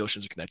all the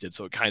oceans are connected,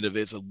 so it kind of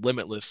is a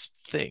limitless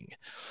thing.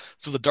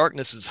 So the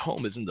darkness's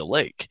home is in the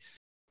lake,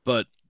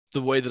 but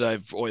the way that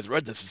I've always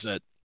read this is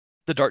that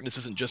the darkness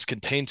isn't just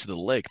contained to the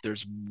lake.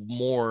 There's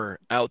more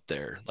out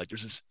there. Like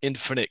there's this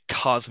infinite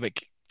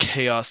cosmic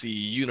chaosy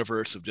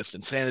universe of just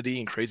insanity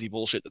and crazy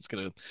bullshit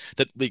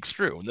that leaks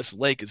through, and this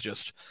lake is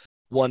just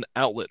one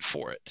outlet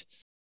for it,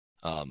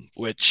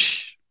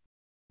 which,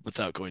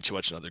 without going too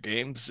much in other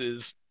games,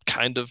 is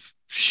kind of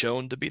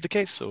shown to be the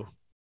case. So,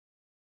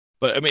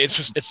 but I mean,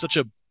 it's such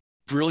a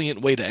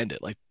brilliant way to end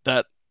it. Like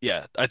that,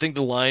 yeah. I think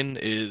the line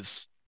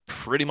is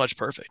pretty much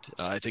perfect.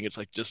 I think it's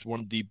like just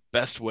one of the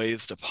best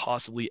ways to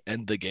possibly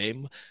end the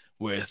game,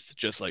 with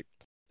just like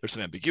there's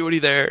some ambiguity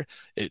there.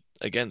 It's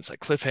like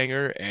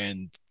cliffhanger,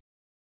 and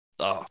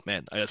oh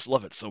man, I just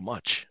love it so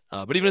much.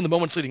 But even in the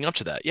moments leading up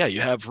to that, yeah,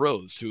 you have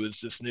Rose, who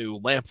is this new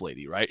lamp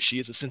lady, right? She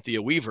is a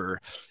Cynthia Weaver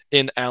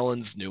in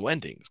Alan's new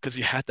endings, because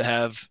you had to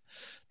have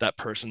that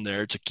person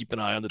there to keep an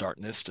eye on the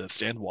darkness, to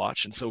stand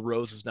watch. And so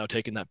Rose is now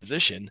taking that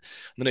position. And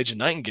then Agent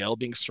Nightingale,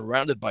 being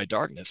surrounded by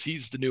darkness,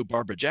 he's the new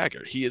Barbara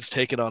Jagger. He has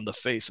taken on the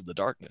face of the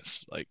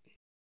darkness, like,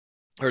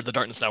 or the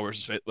darkness now wears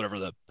his face, whatever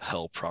the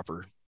hell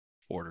proper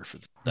order for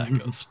that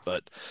goes.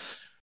 But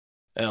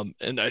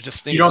and I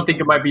just think you don't think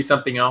it might be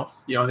something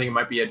else? You don't think it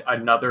might be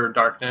another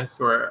darkness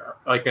or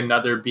like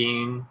another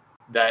being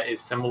that is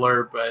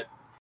similar, but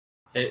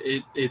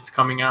it's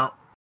coming out?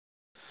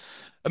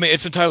 I mean,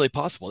 it's entirely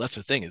possible. That's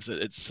the thing, is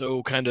that it's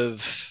so kind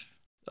of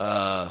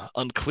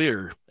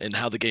unclear in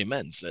how the game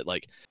ends. That,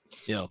 like,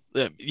 you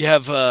know, you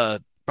have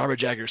Barbara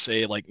Jagger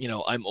say, like, you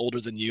know, I'm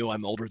older than you,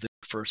 I'm older than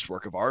your first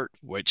work of art,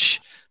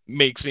 which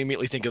makes me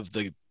immediately think of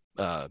the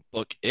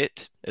book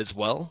It as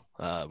well,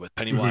 with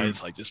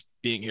Pennywise like just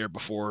being here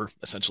before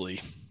essentially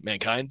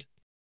mankind,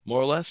 more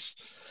or less.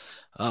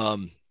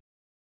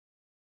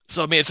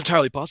 So I mean, it's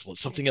entirely possible that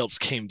something else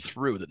came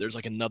through, that there's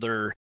like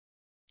another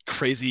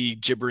crazy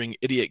gibbering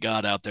idiot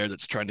god out there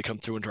that's trying to come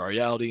through into our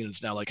reality, and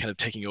it's now like kind of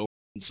taking over.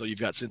 And so you've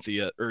got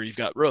Cynthia, or you've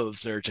got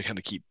Rose there to kind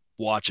of keep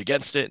watch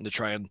against it and to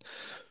try and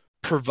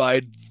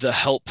provide the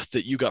help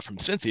that you got from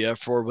Cynthia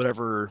for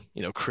whatever,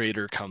 you know,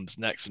 creator comes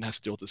next and has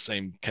to deal with the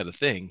same kind of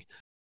thing.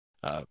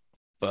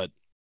 But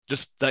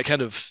just that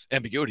kind of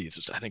ambiguity is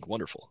just, I think,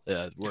 wonderful,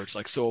 where it's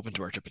like so open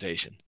to our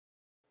interpretation.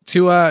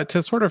 To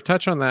sort of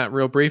touch on that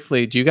real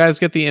briefly, do you guys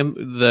get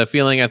the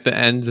feeling at the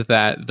end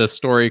that the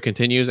story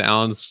continues?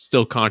 Alan's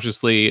still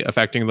consciously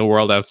affecting the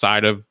world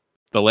outside of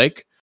the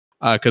lake?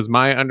 Because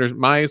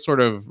my sort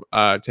of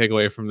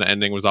takeaway from the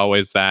ending was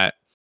always that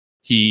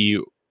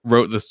he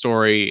wrote the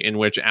story in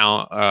which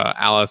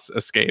Alice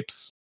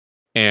escapes,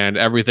 and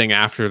everything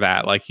after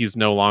that, like, he's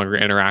no longer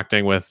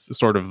interacting with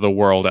sort of the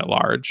world at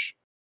large.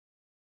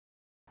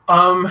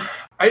 I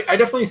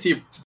definitely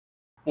see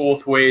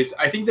both ways.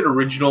 I think that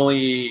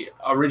originally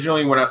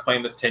when I was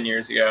playing this 10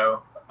 years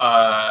ago,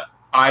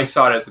 I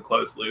saw it as a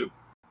closed loop.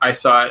 I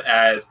saw it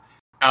as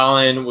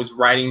Alan was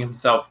writing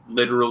himself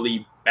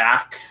literally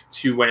back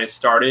to when it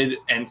started,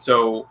 and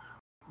so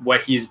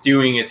what he's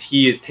doing is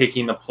he is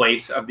taking the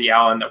place of the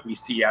Alan that we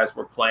see as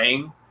we're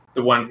playing,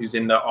 the one who's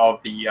in all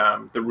of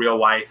the real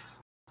life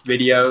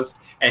videos,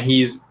 and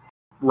he's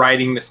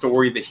writing the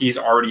story that he's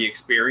already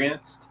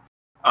experienced,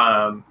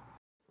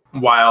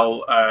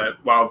 while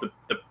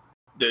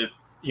the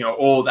you know,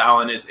 old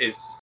Alan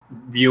is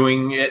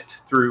viewing it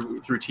through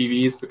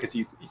TVs because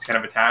he's kind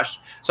of attached.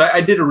 So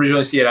I did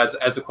originally see it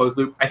as a closed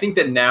loop. I think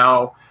that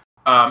now,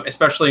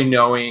 especially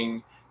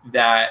knowing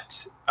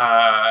that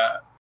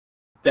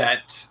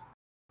that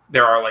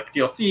there are like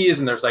DLCs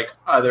and there's like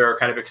other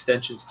kind of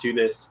extensions to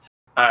this,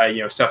 you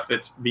know, stuff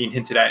that's being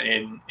hinted at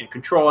in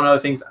Control and other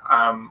things.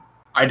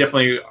 I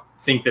definitely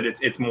think that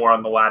it's more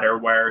on the latter,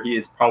 where he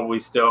is probably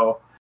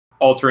still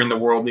altering the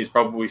world and he's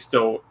probably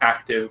still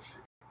active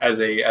as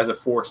a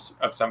force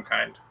of some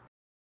kind.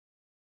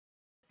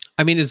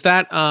 I mean, is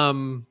that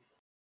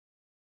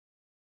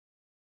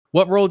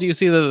what role do you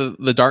see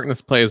the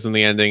darkness plays in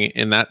the ending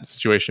in that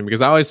situation?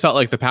 Because I always felt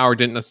like the power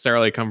didn't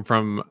necessarily come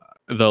from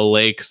the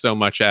lake so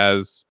much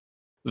as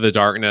the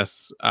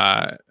darkness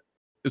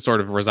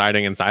sort of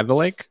residing inside the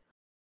lake,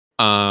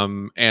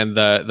 and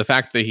the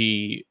fact that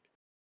he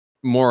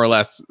more or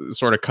less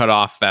sort of cut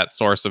off that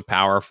source of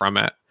power from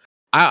it.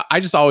 I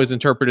just always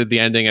interpreted the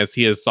ending as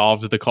he has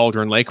solved the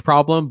Cauldron Lake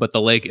problem, but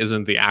the lake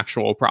isn't the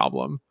actual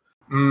problem.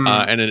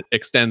 And it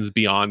extends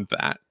beyond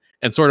that.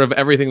 And sort of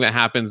everything that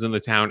happens in the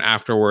town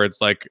afterwards,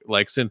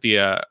 like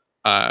Cynthia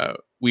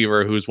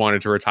Weaver, who's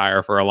wanted to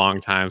retire for a long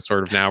time,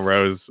 sort of now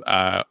Rose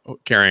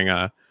carrying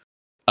a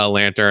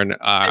lantern,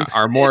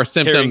 are more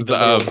symptoms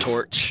of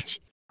torch.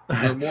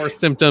 More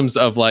symptoms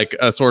of like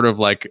a sort of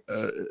like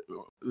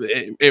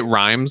it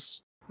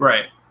rhymes.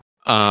 Right.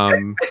 I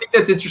think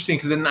that's interesting,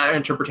 because in that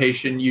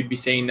interpretation, you'd be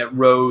saying that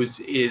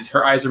Rose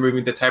her eyes are moving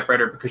with the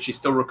typewriter because she's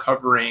still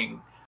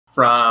recovering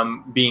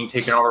from being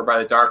taken over by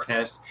the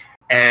darkness,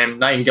 and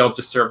Nightingale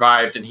just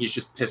survived and he's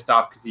just pissed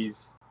off because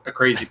he's a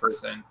crazy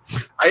person.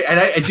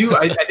 I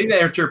think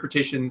that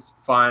interpretation's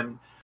fun.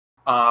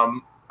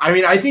 I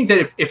mean, I think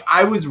that if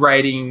I was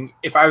writing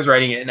it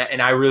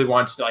and I really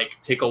wanted to like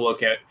take a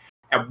look at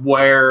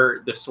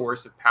where the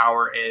source of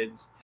power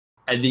is,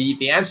 and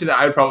the answer that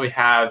I would probably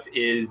have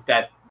is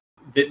that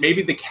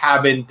maybe the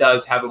cabin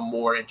does have a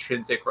more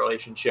intrinsic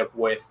relationship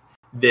with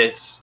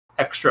this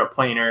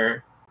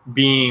extraplanar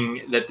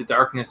being that the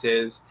darkness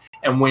is,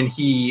 and when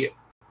he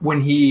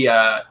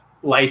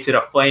lights it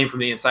aflame from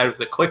the inside of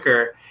the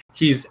clicker,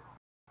 he's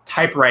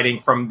typewriting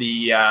from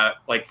the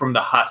from the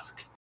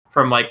husk,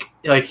 from like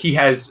he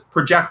has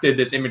projected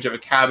this image of a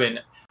cabin,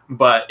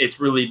 but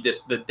it's really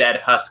the dead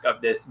husk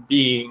of this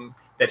being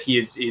that he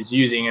is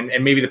using,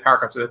 and maybe the power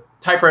comes from the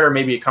typewriter,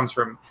 maybe it comes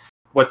from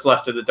what's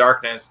left of the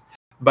darkness.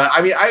 But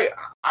I mean,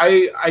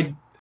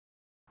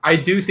 I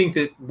do think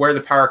that where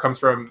the power comes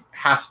from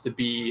has to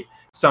be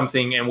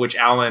something in which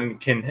Alan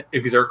can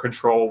exert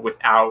control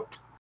without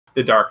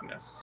the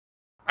darkness.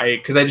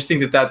 Because I just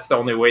think that that's the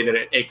only way that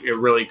it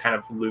really kind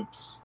of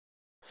loops.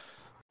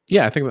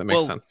 Yeah, I think that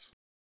makes sense.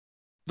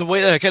 The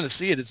way that I kind of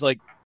see it is like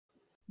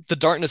the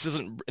darkness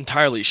isn't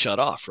entirely shut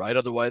off, right?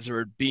 Otherwise, there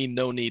would be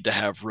no need to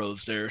have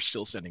Rose there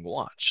still standing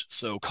watch.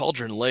 So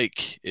Cauldron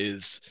Lake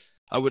is,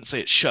 I wouldn't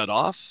say it's shut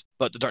off,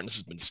 but the darkness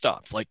has been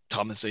stopped, like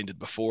Thomas Zane did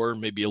before,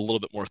 maybe a little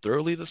bit more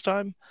thoroughly this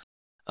time.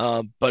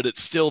 But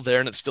it's still there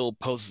and it still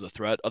poses a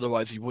threat.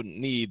 Otherwise, you wouldn't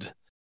need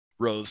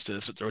Rose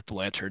to sit there with the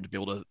lantern to be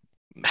able to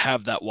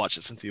have that watch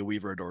that Cynthia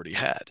Weaver had already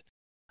had.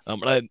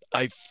 And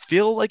I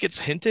feel like it's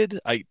hinted.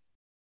 I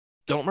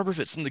don't remember if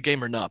it's in the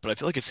game or not, but I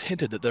feel like it's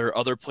hinted that there are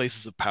other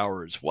places of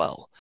power as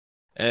well.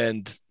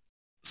 And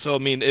so, I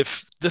mean,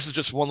 if this is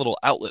just one little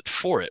outlet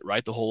for it,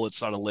 right? The whole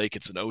it's not a lake,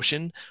 it's an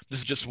ocean. This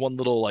is just one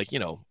little, like,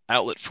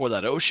 outlet for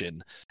that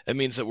ocean. It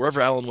means that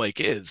wherever Alan Wake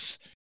is,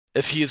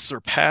 if he has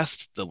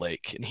surpassed the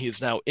lake and he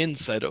is now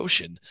inside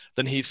ocean,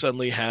 then he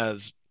suddenly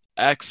has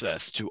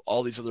access to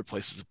all these other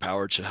places of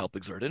power to help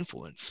exert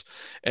influence.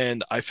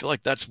 And I feel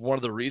like that's one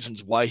of the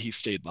reasons why he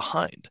stayed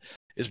behind,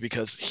 is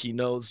because he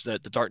knows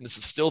that the darkness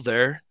is still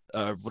there.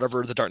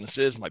 Whatever the darkness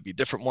is, might be a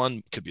different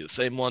one, could be the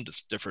same one,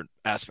 just different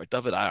aspect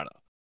of it. I don't know.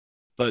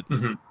 But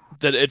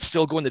that it's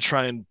still going to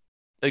try and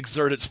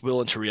exert its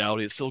will into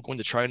reality. It's still going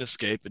to try and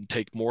escape and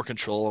take more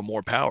control and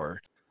more power.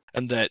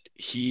 And that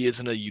he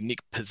is in a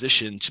unique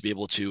position to be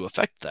able to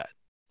affect that.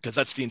 Because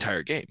that's the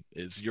entire game,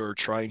 is you're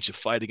trying to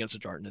fight against the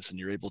darkness and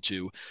you're able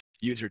to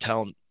use your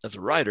talent as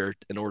a writer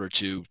in order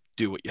to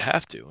do what you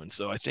have to. And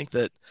so I think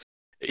that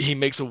he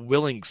makes a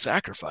willing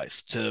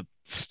sacrifice to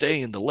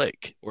stay in the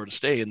lake or to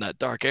stay in that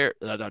dark air,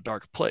 that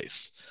dark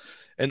place,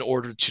 in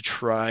order to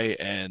try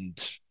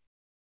and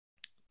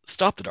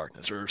stop the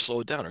darkness or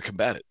slow it down or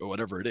combat it or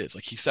whatever it is.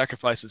 Like, he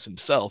sacrifices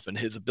himself and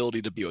his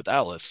ability to be with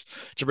Alice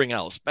to bring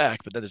Alice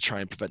back, but then to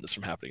try and prevent this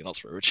from happening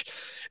elsewhere, which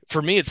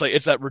for me, it's like,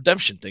 it's that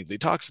redemption thing that he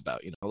talks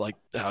about, like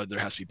how there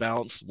has to be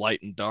balance,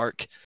 light and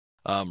dark,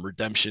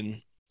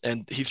 redemption.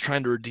 And he's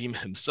trying to redeem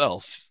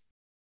himself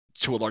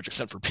to a large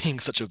extent for being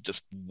such a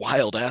just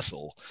wild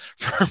asshole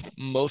for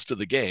most of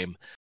the game.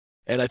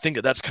 And I think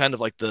that that's kind of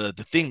like the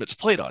theme that's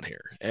played on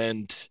here.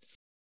 And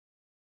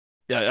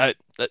yeah,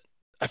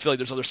 I feel like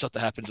there's other stuff that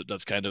happens that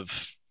does kind of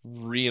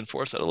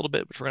reinforce that a little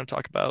bit, which we're going to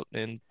talk about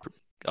in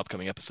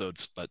upcoming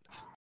episodes. But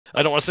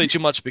I don't want to say too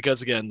much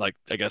because, again, like,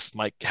 I guess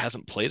Mike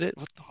hasn't played it.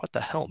 What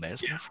the hell, man?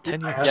 It's been for 10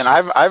 years. Yeah,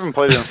 and I haven't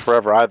played it in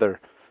forever either.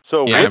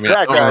 So yeah, with that,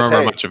 I don't guys,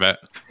 remember much of it.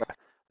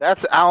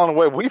 That's Alan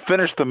Wake. We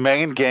finished the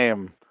main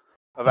game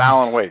of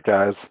Alan Wake,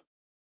 guys.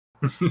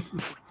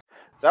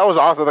 That was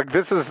awesome. Like,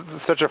 this is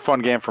such a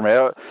fun game for me.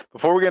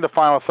 Before we get into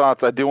final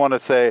thoughts, I do want to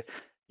say,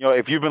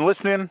 if you've been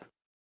listening,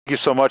 thank you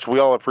so much. We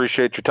all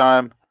appreciate your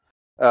time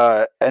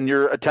and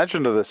your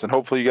attention to this, and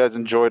hopefully you guys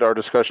enjoyed our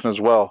discussion as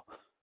well.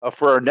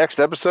 For our next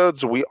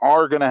episodes, we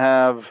are going to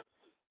have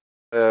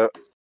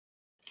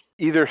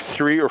either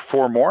 3 or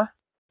 4 more.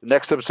 The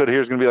next episode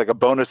here is going to be like a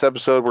bonus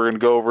episode. We're going to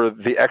go over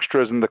the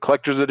extras in the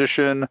collector's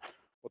edition.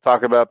 We'll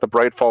talk about the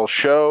Bright Falls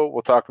show.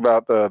 We'll talk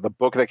about the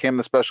book that came in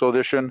the special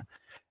edition.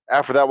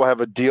 After that, we'll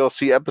have a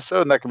DLC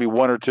episode, and that can be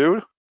 1 or 2,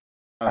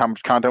 on how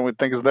much content we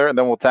think is there. And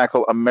then we'll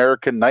tackle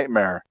American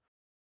Nightmare.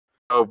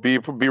 So be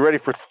ready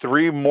for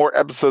 3 more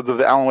episodes of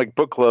the Alan Wake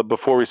Book Club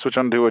before we switch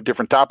on to a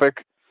different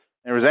topic.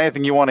 And if there's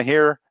anything you want to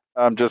hear,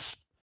 just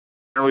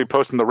generally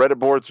post in the Reddit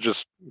board, so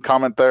just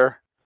comment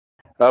there.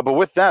 But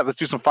with that, let's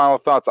do some final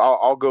thoughts.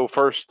 I'll go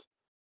first.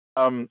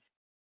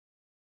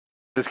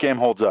 This game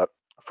holds up.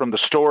 From the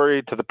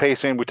story to the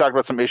pacing, we talked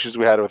about some issues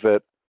we had with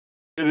it.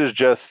 It is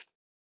just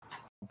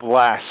a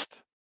blast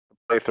to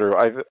play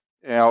through.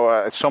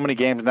 So many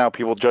games now,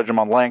 people judge them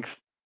on length,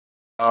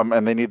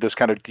 and they need this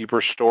kind of deeper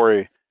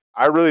story.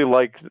 I really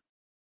like,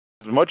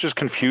 as much as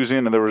confusing,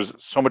 and there was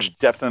so much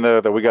depth in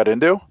there that we got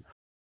into.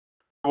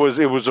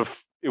 It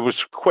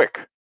was quick.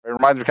 It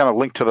reminds me kind of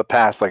Link to the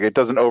Past. Like, it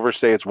doesn't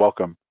overstay its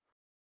welcome.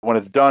 When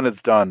it's done,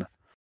 it's done.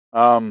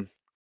 But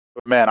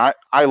man,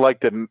 I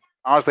liked it. And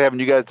honestly, having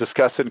you guys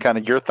discuss it and kind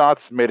of your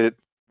thoughts made it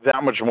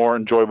that much more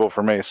enjoyable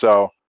for me.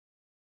 So,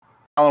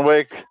 Alan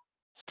Wake,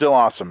 still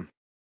awesome.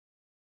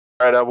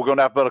 All right, we'll go in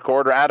alphabetical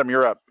order. Adam,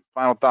 you're up.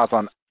 Final thoughts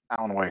on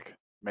Alan Wake,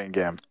 main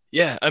game.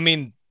 Yeah, I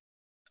mean,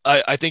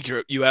 I think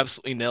you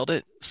absolutely nailed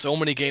it. So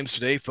many games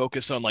today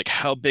focus on, like,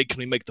 how big can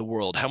we make the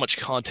world? How much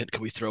content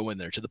can we throw in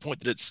there? To the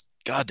point that it's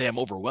goddamn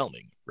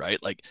overwhelming, right?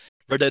 Like,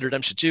 Red Dead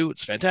Redemption 2,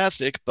 it's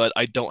fantastic, but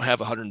I don't have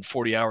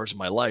 140 hours of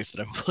my life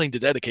that I'm willing to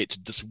dedicate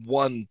to just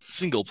one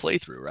single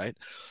playthrough, right?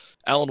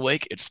 Alan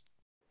Wake,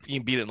 you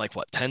can beat it in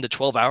 10 to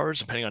 12 hours,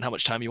 depending on how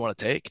much time you want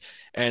to take.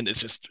 And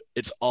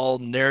it's all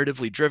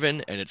narratively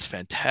driven, and it's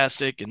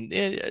fantastic, and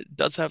it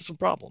does have some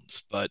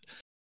problems, but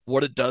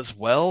what it does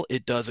well,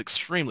 it does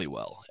extremely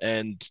well.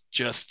 And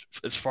just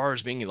as far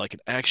as being like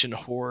an action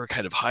horror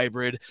kind of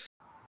hybrid,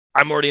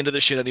 I'm already into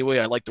this shit anyway.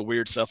 I like the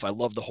weird stuff. I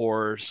love the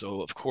horror,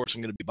 so of course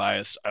I'm going to be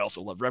biased. I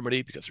also love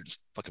Remedy because they're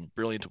just fucking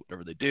brilliant at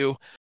whatever they do.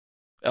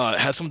 It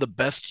has some of the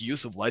best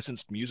use of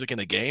licensed music in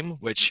a game,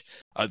 which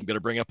I'm going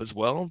to bring up as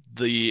well.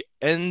 The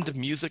end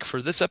music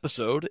for this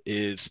episode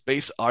is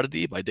Space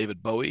Oddity by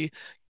David Bowie.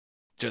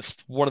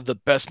 Just one of the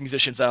best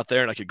musicians out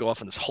there, and I could go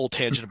off on this whole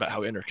tangent about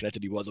how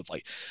interconnected he was of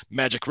like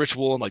magic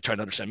ritual and like trying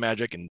to understand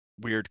magic and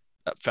weird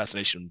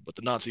fascination with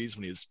the Nazis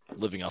when he was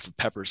living off of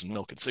peppers and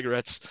milk and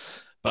cigarettes.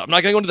 But I'm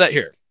not going to go into that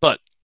here. But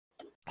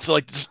so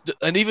like,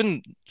 and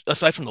even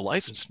aside from the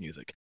licensed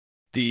music,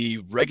 the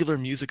regular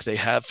music they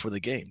have for the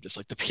game, just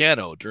like the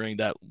piano during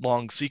that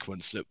long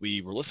sequence that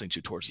we were listening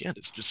to towards the end,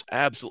 it's just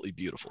absolutely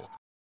beautiful.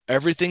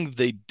 Everything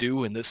they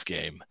do in this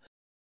game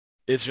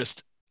is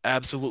just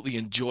absolutely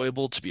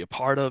enjoyable to be a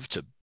part of,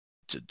 to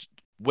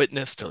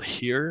witness, to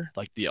hear.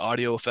 Like the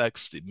audio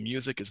effects, the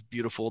music is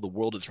beautiful, the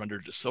world is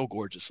rendered just so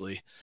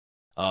gorgeously.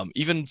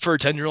 Even for a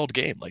 10-year-old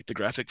game, like the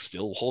graphics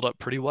still hold up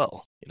pretty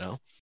well, you know?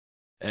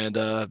 And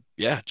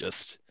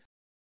just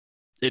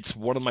it's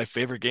one of my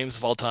favorite games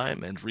of all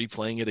time, and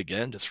replaying it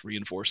again just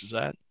reinforces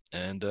that.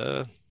 And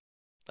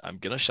I'm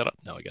gonna shut up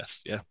now, I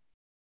guess. Yeah.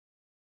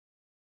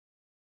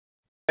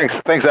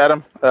 Thanks,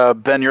 Adam.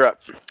 Ben, you're up.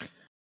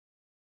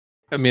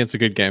 I mean, it's a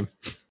good game.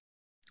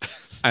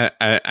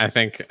 I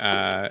think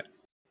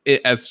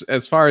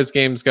as far as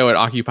games go, it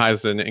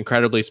occupies an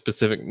incredibly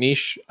specific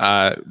niche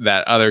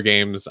that other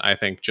games, I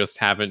think, just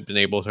haven't been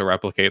able to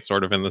replicate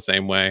sort of in the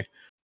same way.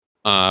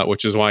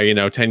 Which is why,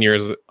 10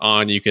 years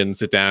on, you can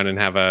sit down and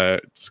have a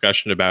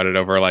discussion about it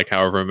over like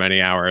however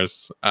many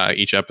hours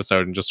each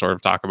episode, and just sort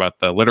of talk about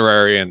the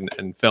literary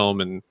and film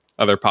and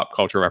other pop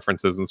culture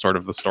references and sort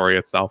of the story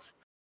itself.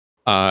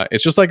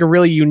 It's just like a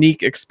really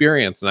unique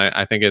experience, and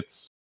I think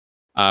it's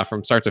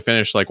from start to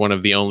finish like one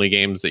of the only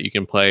games that you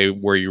can play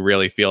where you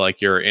really feel like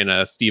you're in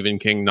a Stephen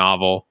King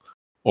novel,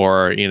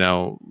 or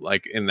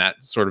like in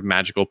that sort of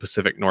magical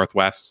Pacific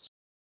Northwest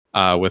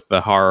with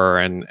the horror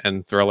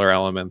and thriller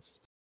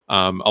elements.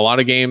 A lot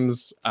of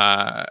games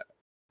have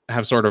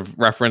sort of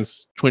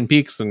referenced Twin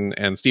Peaks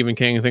and Stephen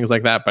King and things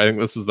like that, but I think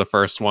this is the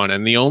first one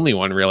and the only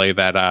one really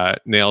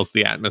that nails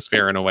the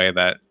atmosphere in a way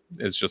that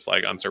is just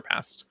like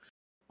unsurpassed.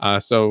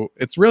 So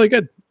it's really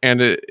good, and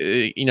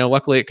it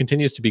luckily it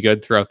continues to be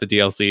good throughout the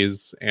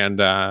DLCs and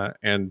the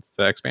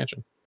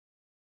expansion.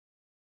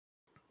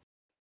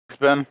 Thanks,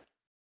 Ben.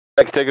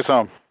 Take us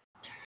home.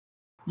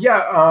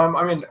 Yeah,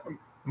 I mean,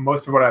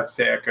 most of what I have to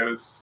say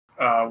echoes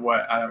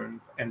what Adam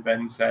and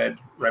Ben said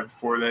right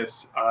before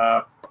this.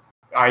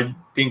 I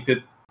think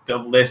that the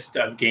list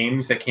of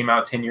games that came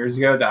out 10 years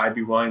ago that I'd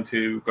be willing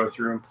to go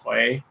through and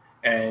play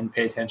and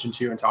pay attention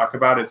to and talk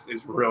about is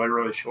really,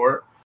 really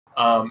short.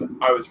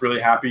 I was really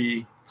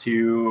happy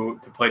to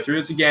play through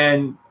this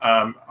again.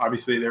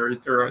 Obviously,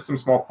 there are some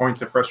small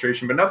points of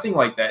frustration, but nothing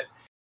like that.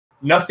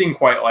 Nothing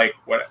quite like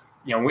what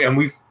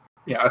we've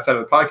outside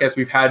of the podcast,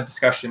 we've had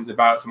discussions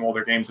about some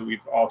older games that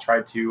we've all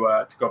tried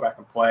to go back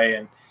and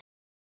play,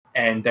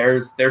 and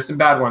there's some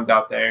bad ones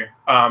out there.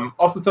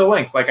 Also, to the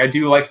length, like I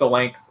do like the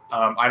length.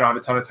 I don't have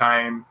a ton of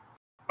time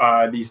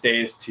these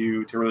days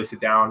to really sit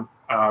down.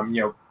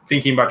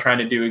 Thinking about trying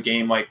to do a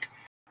game like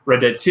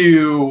Red Dead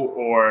 2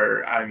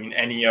 or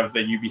any of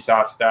the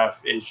Ubisoft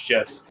stuff is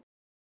just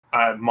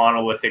a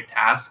monolithic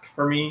task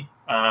for me.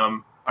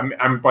 I'm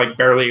like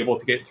barely able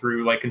to get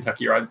through like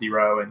Kentucky Route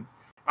Zero and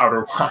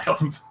Outer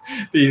Wilds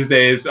these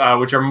days,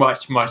 which are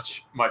much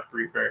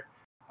briefer.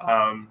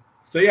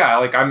 So yeah,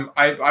 like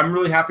I'm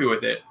really happy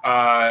with it.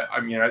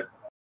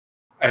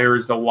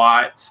 There's a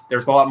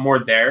lot more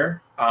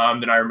there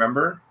than I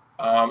remember,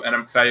 and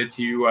I'm excited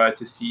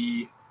to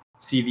see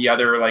the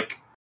other like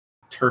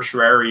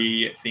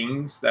tertiary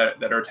things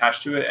that are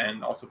attached to it,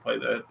 and also play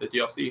the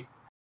DLC.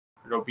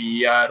 It'll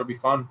be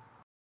fun.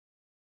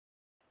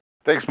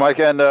 Thanks, Mike.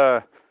 And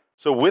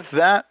so with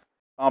that,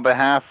 on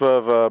behalf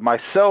of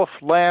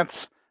myself,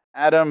 Lance,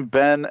 Adam,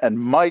 Ben, and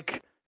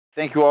Mike,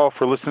 thank you all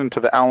for listening to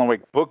the Alan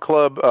Wake Book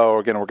Club.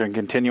 Again, we're going to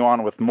continue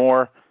on with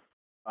more.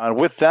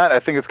 With that, I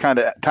think it's kind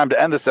of time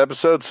to end this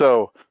episode.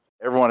 So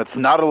everyone, it's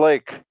not a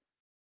lake.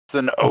 It's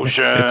an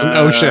ocean. It's an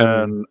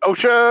ocean.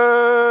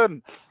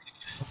 Ocean!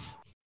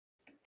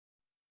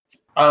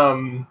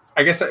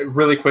 I guess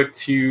really quick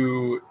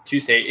to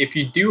say, if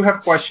you do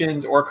have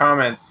questions or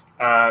comments,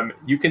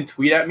 you can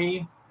tweet at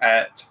me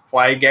at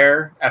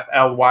Flygare,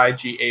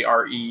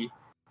 FLYGAREIV,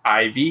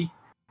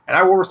 and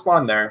I will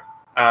respond there,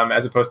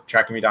 as opposed to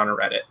tracking me down on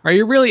Reddit. Are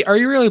you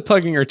really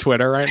plugging your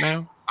Twitter right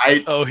now? I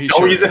don't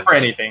use it for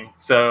anything.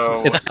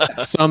 So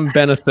it's some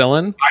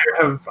penicillin. I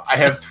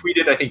have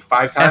tweeted I think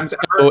 5 times.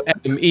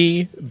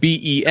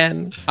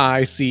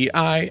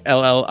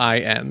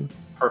 SOMEBENICILLIN.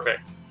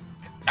 Perfect.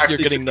 You're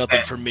getting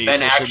nothing from me.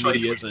 Social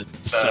media is a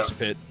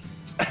cesspit.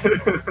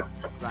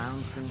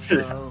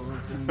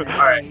 All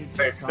right.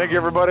 Thanks. Thank you,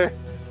 everybody.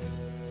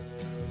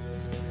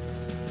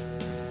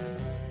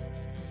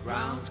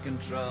 Ground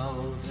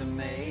control to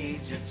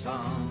Major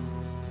Tom.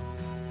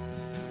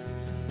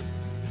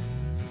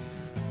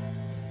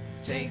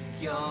 Take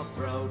your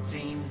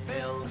protein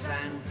pills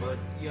and put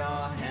your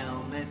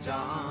helmet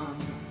on.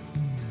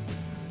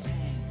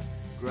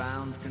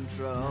 Ground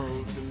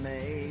control to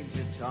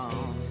Major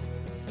Tom. 8,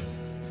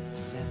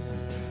 7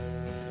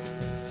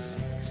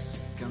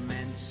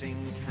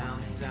 Commencing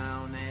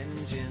countdown,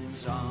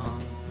 engines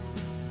on.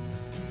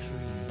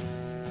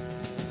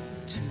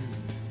 3, 2,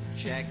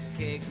 check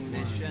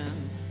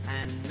ignition,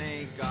 and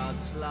may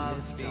God's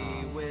love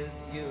be with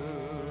you.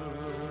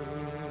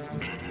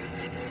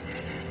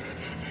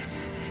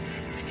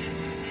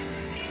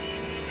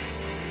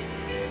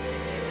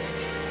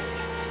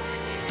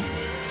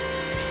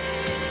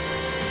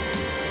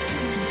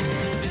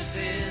 This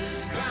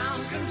is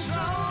ground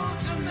control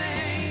to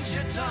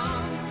Major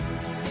Tom.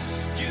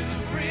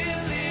 You've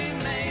really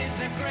made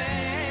the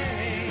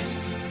grade,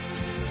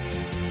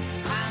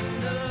 and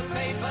the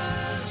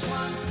papers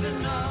want to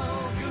know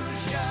whose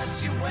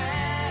shirts you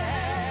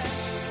wear.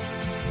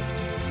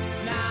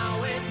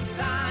 Now it's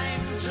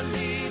time to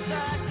leave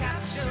the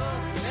capsule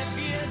if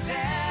you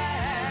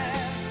dare.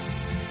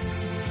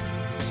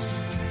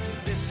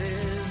 This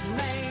is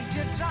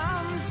Major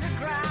Tom to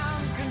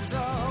ground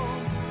control.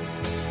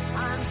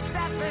 I'm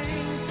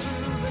stepping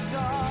through the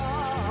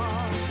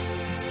door,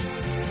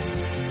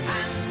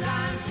 and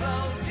I'm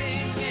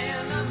floating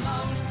in a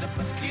most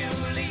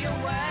peculiar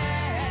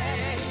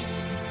way,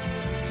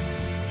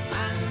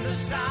 and the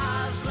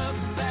stars look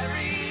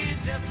very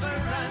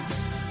different